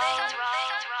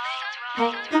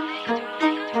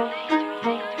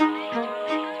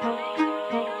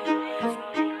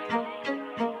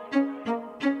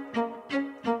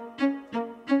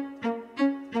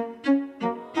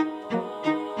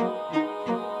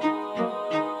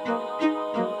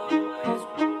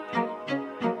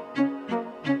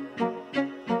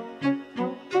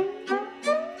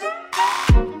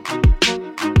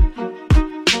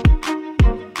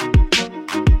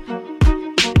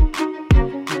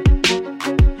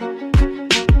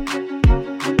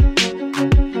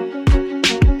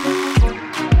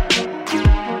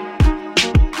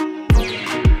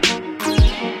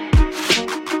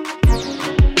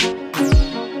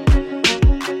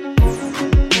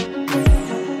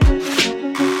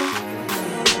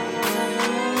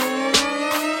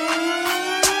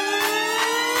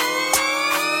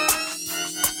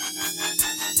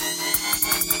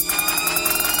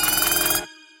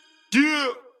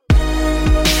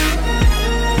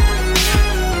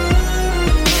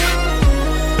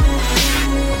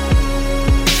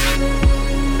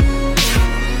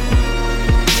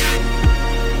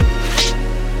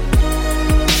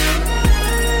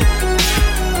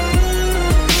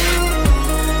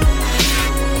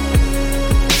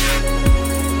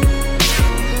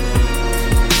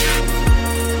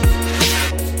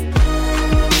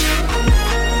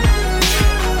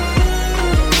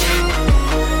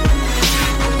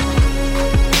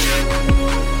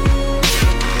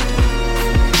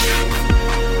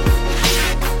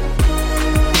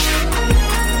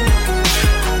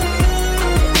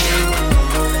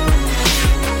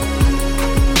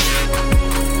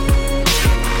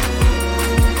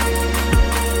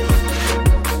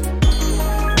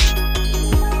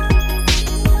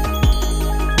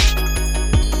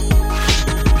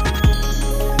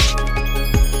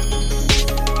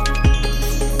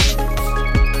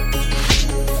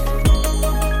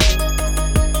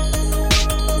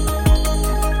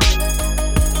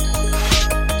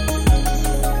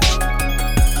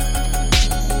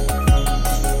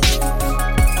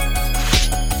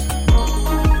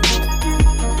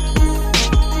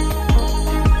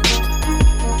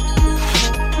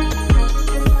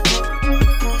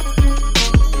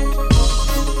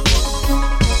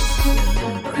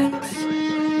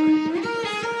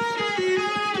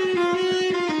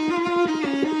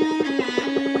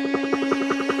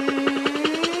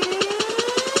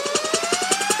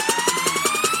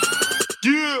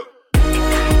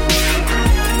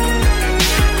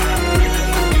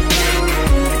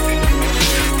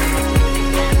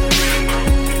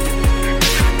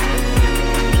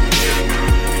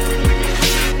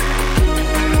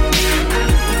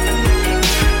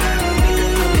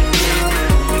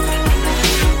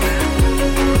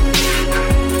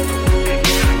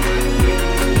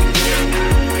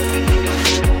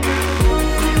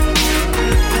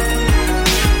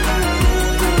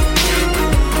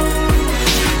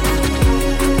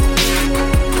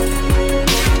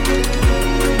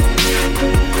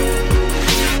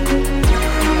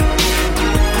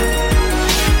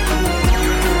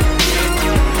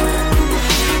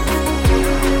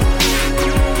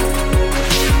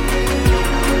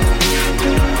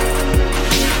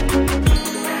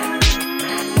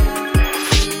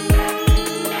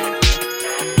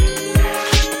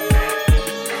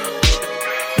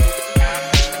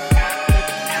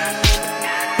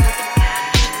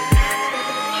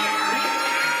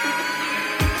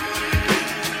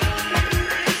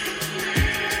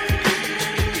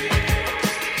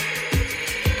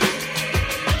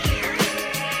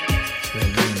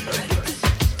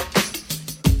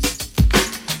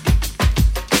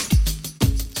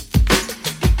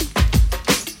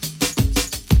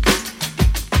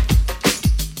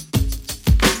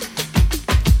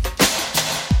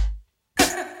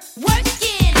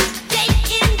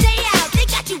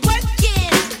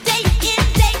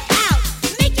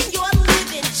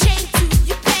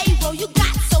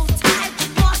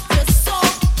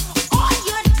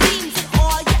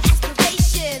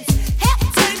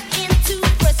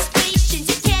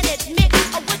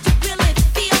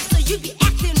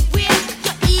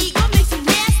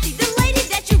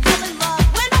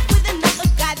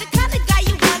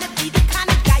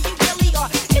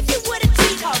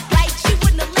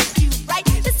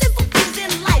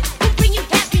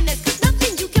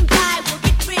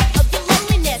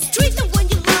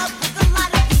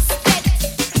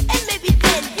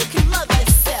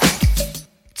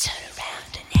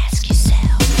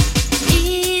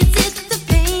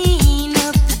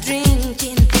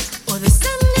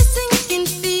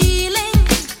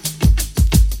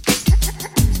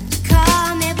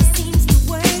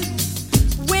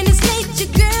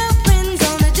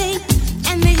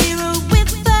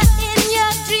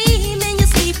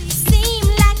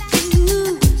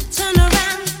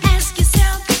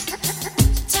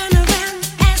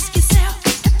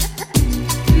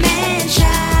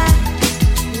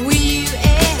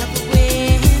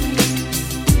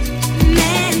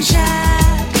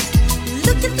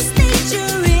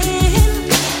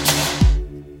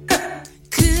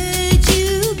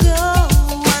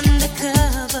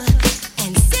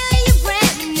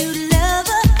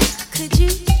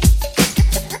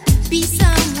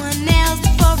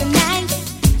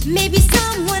 Maybe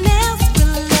someone else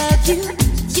will love you.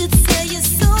 You'd sell your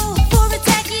soul for a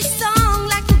tacky song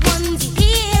like the ones you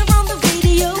hear on the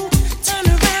radio. Turn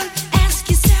around, ask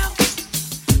yourself.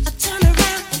 Turn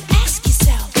around and ask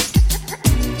yourself.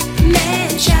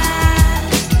 Man,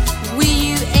 child, will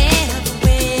you ever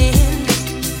win?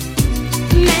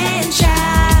 Man,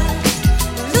 child,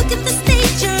 look at the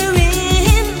state you're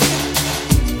in.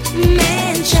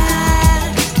 Man,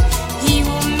 child, he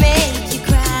will make you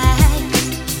cry.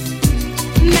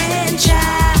 Man,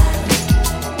 child,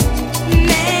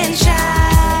 man,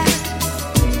 child,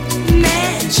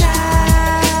 man,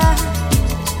 child.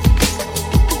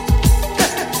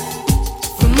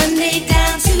 From Monday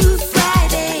down to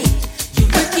Friday,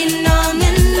 you're working on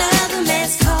another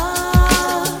man's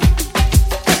car.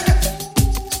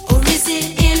 Or is it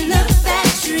in the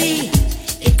factory?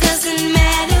 It doesn't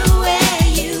matter where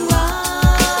you are.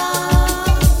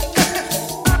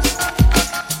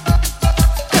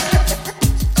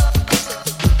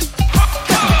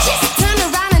 Just turn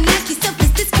around and ask yourself,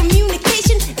 is this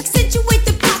communication? Accentuate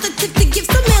the positive to give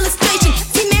some illustration.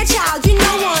 See, man, child, you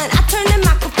know one. I turn the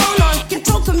microphone on,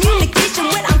 control communication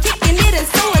when I'm kicking it and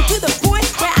so on to the point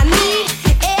where I need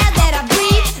air that I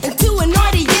breathe into an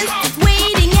audience that's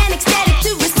waiting and ecstatic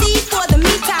to receive. For the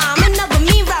meantime, another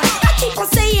mean rhyme. I keep on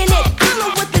saying it. I know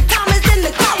what the time is, and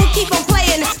the crowd will keep on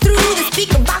playing through the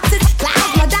speaker boxes. Loud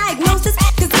my diagnosis,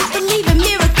 'cause I believe in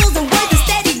miracles and words in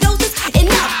steady doses.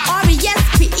 Enough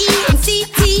RESPECT,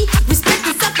 respect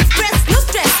and self-express, no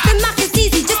stress. The knock is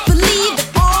easy, just believe that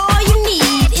all you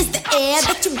need is the air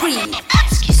that you breathe.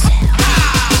 Ask yourself,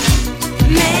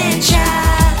 man,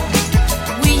 child,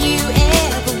 will you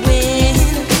ever win?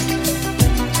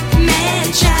 Man,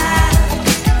 child,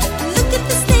 look at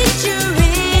the state you're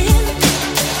in.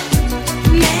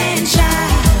 Man,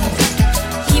 child,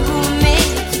 he will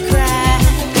make you cry.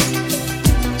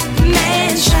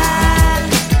 Man, child,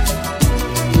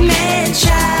 man,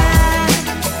 child,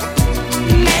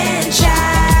 man, child.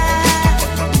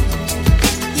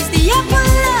 He's the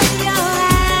apple of your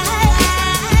eye.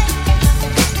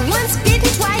 Once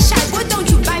bitten, twice shy. Boy, don't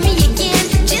you buy me again.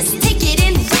 Just take it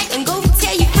in right and go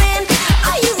tell your friend.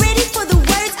 Are you ready for the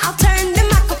words? I'll turn the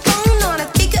microphone on a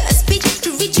figure of speech to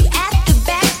reach you at the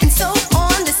back and so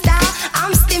on. The style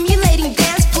I'm stimulating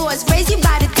dance floors. Raise your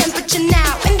body temperature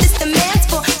now. And this demands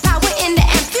for power in the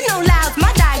amp. You know loud's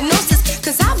my diagnosis.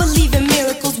 'Cause I believe in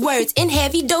miracles, words in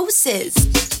heavy doses.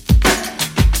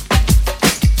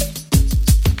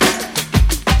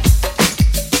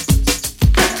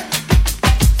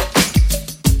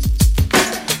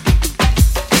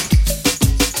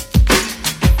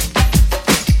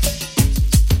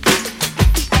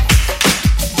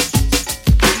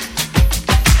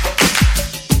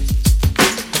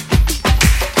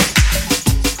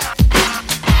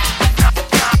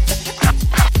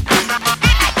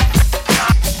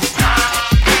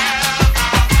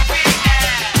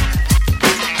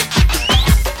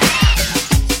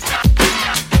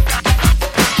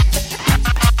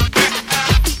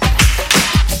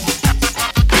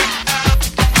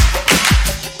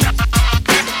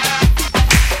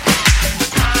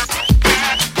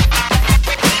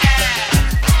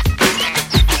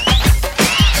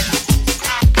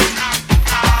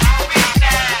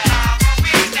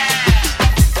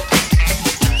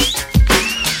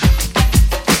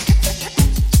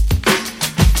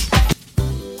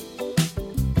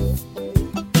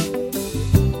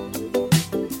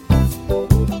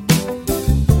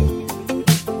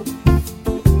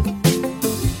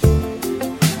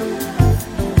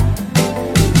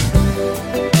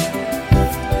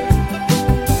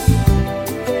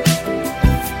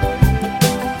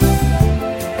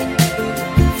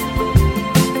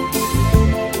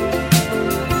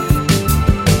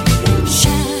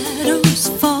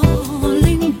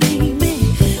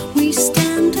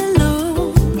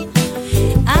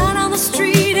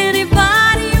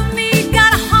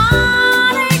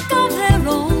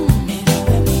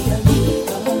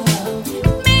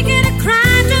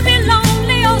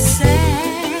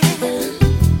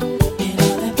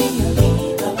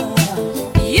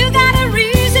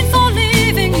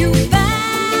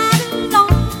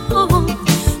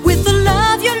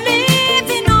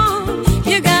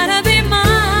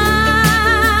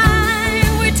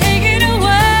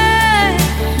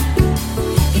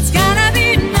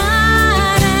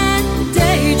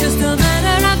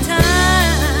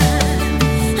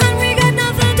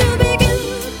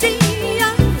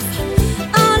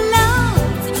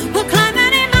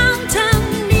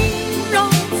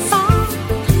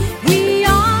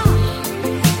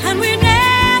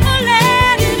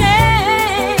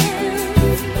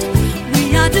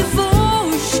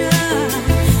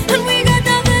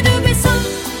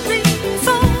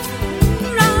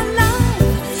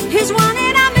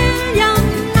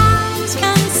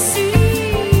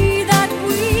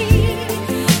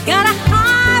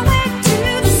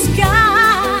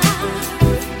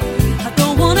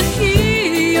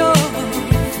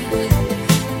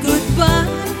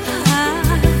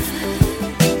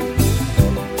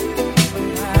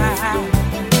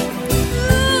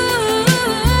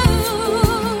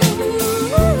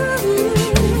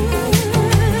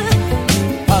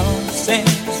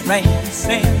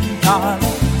 darling,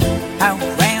 how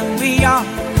grand we are.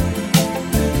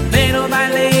 Little by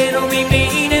little we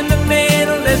meet in the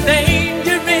middle. There's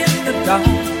danger in the dark.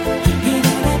 It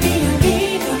ought to be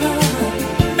illegal,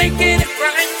 making it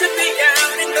right to be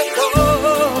out in the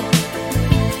cold.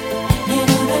 It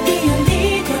ought to be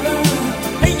illegal,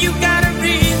 and you got a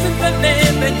reason for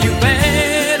living. You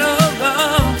went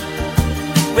along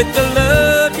with the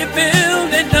love you're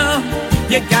building up.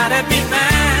 You gotta be mine.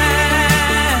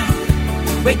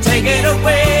 We take it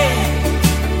away.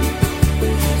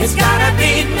 It's gotta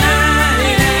be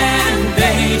night and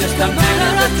day, just a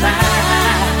matter of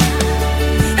time.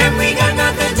 And we got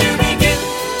nothing to make it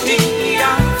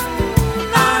beyond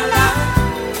our love.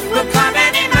 We'll climb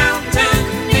any mountain,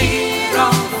 near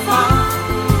or far.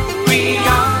 We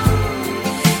are,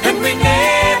 and we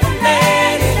never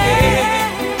let it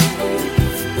end.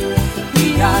 We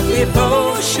are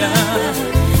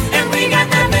devotion.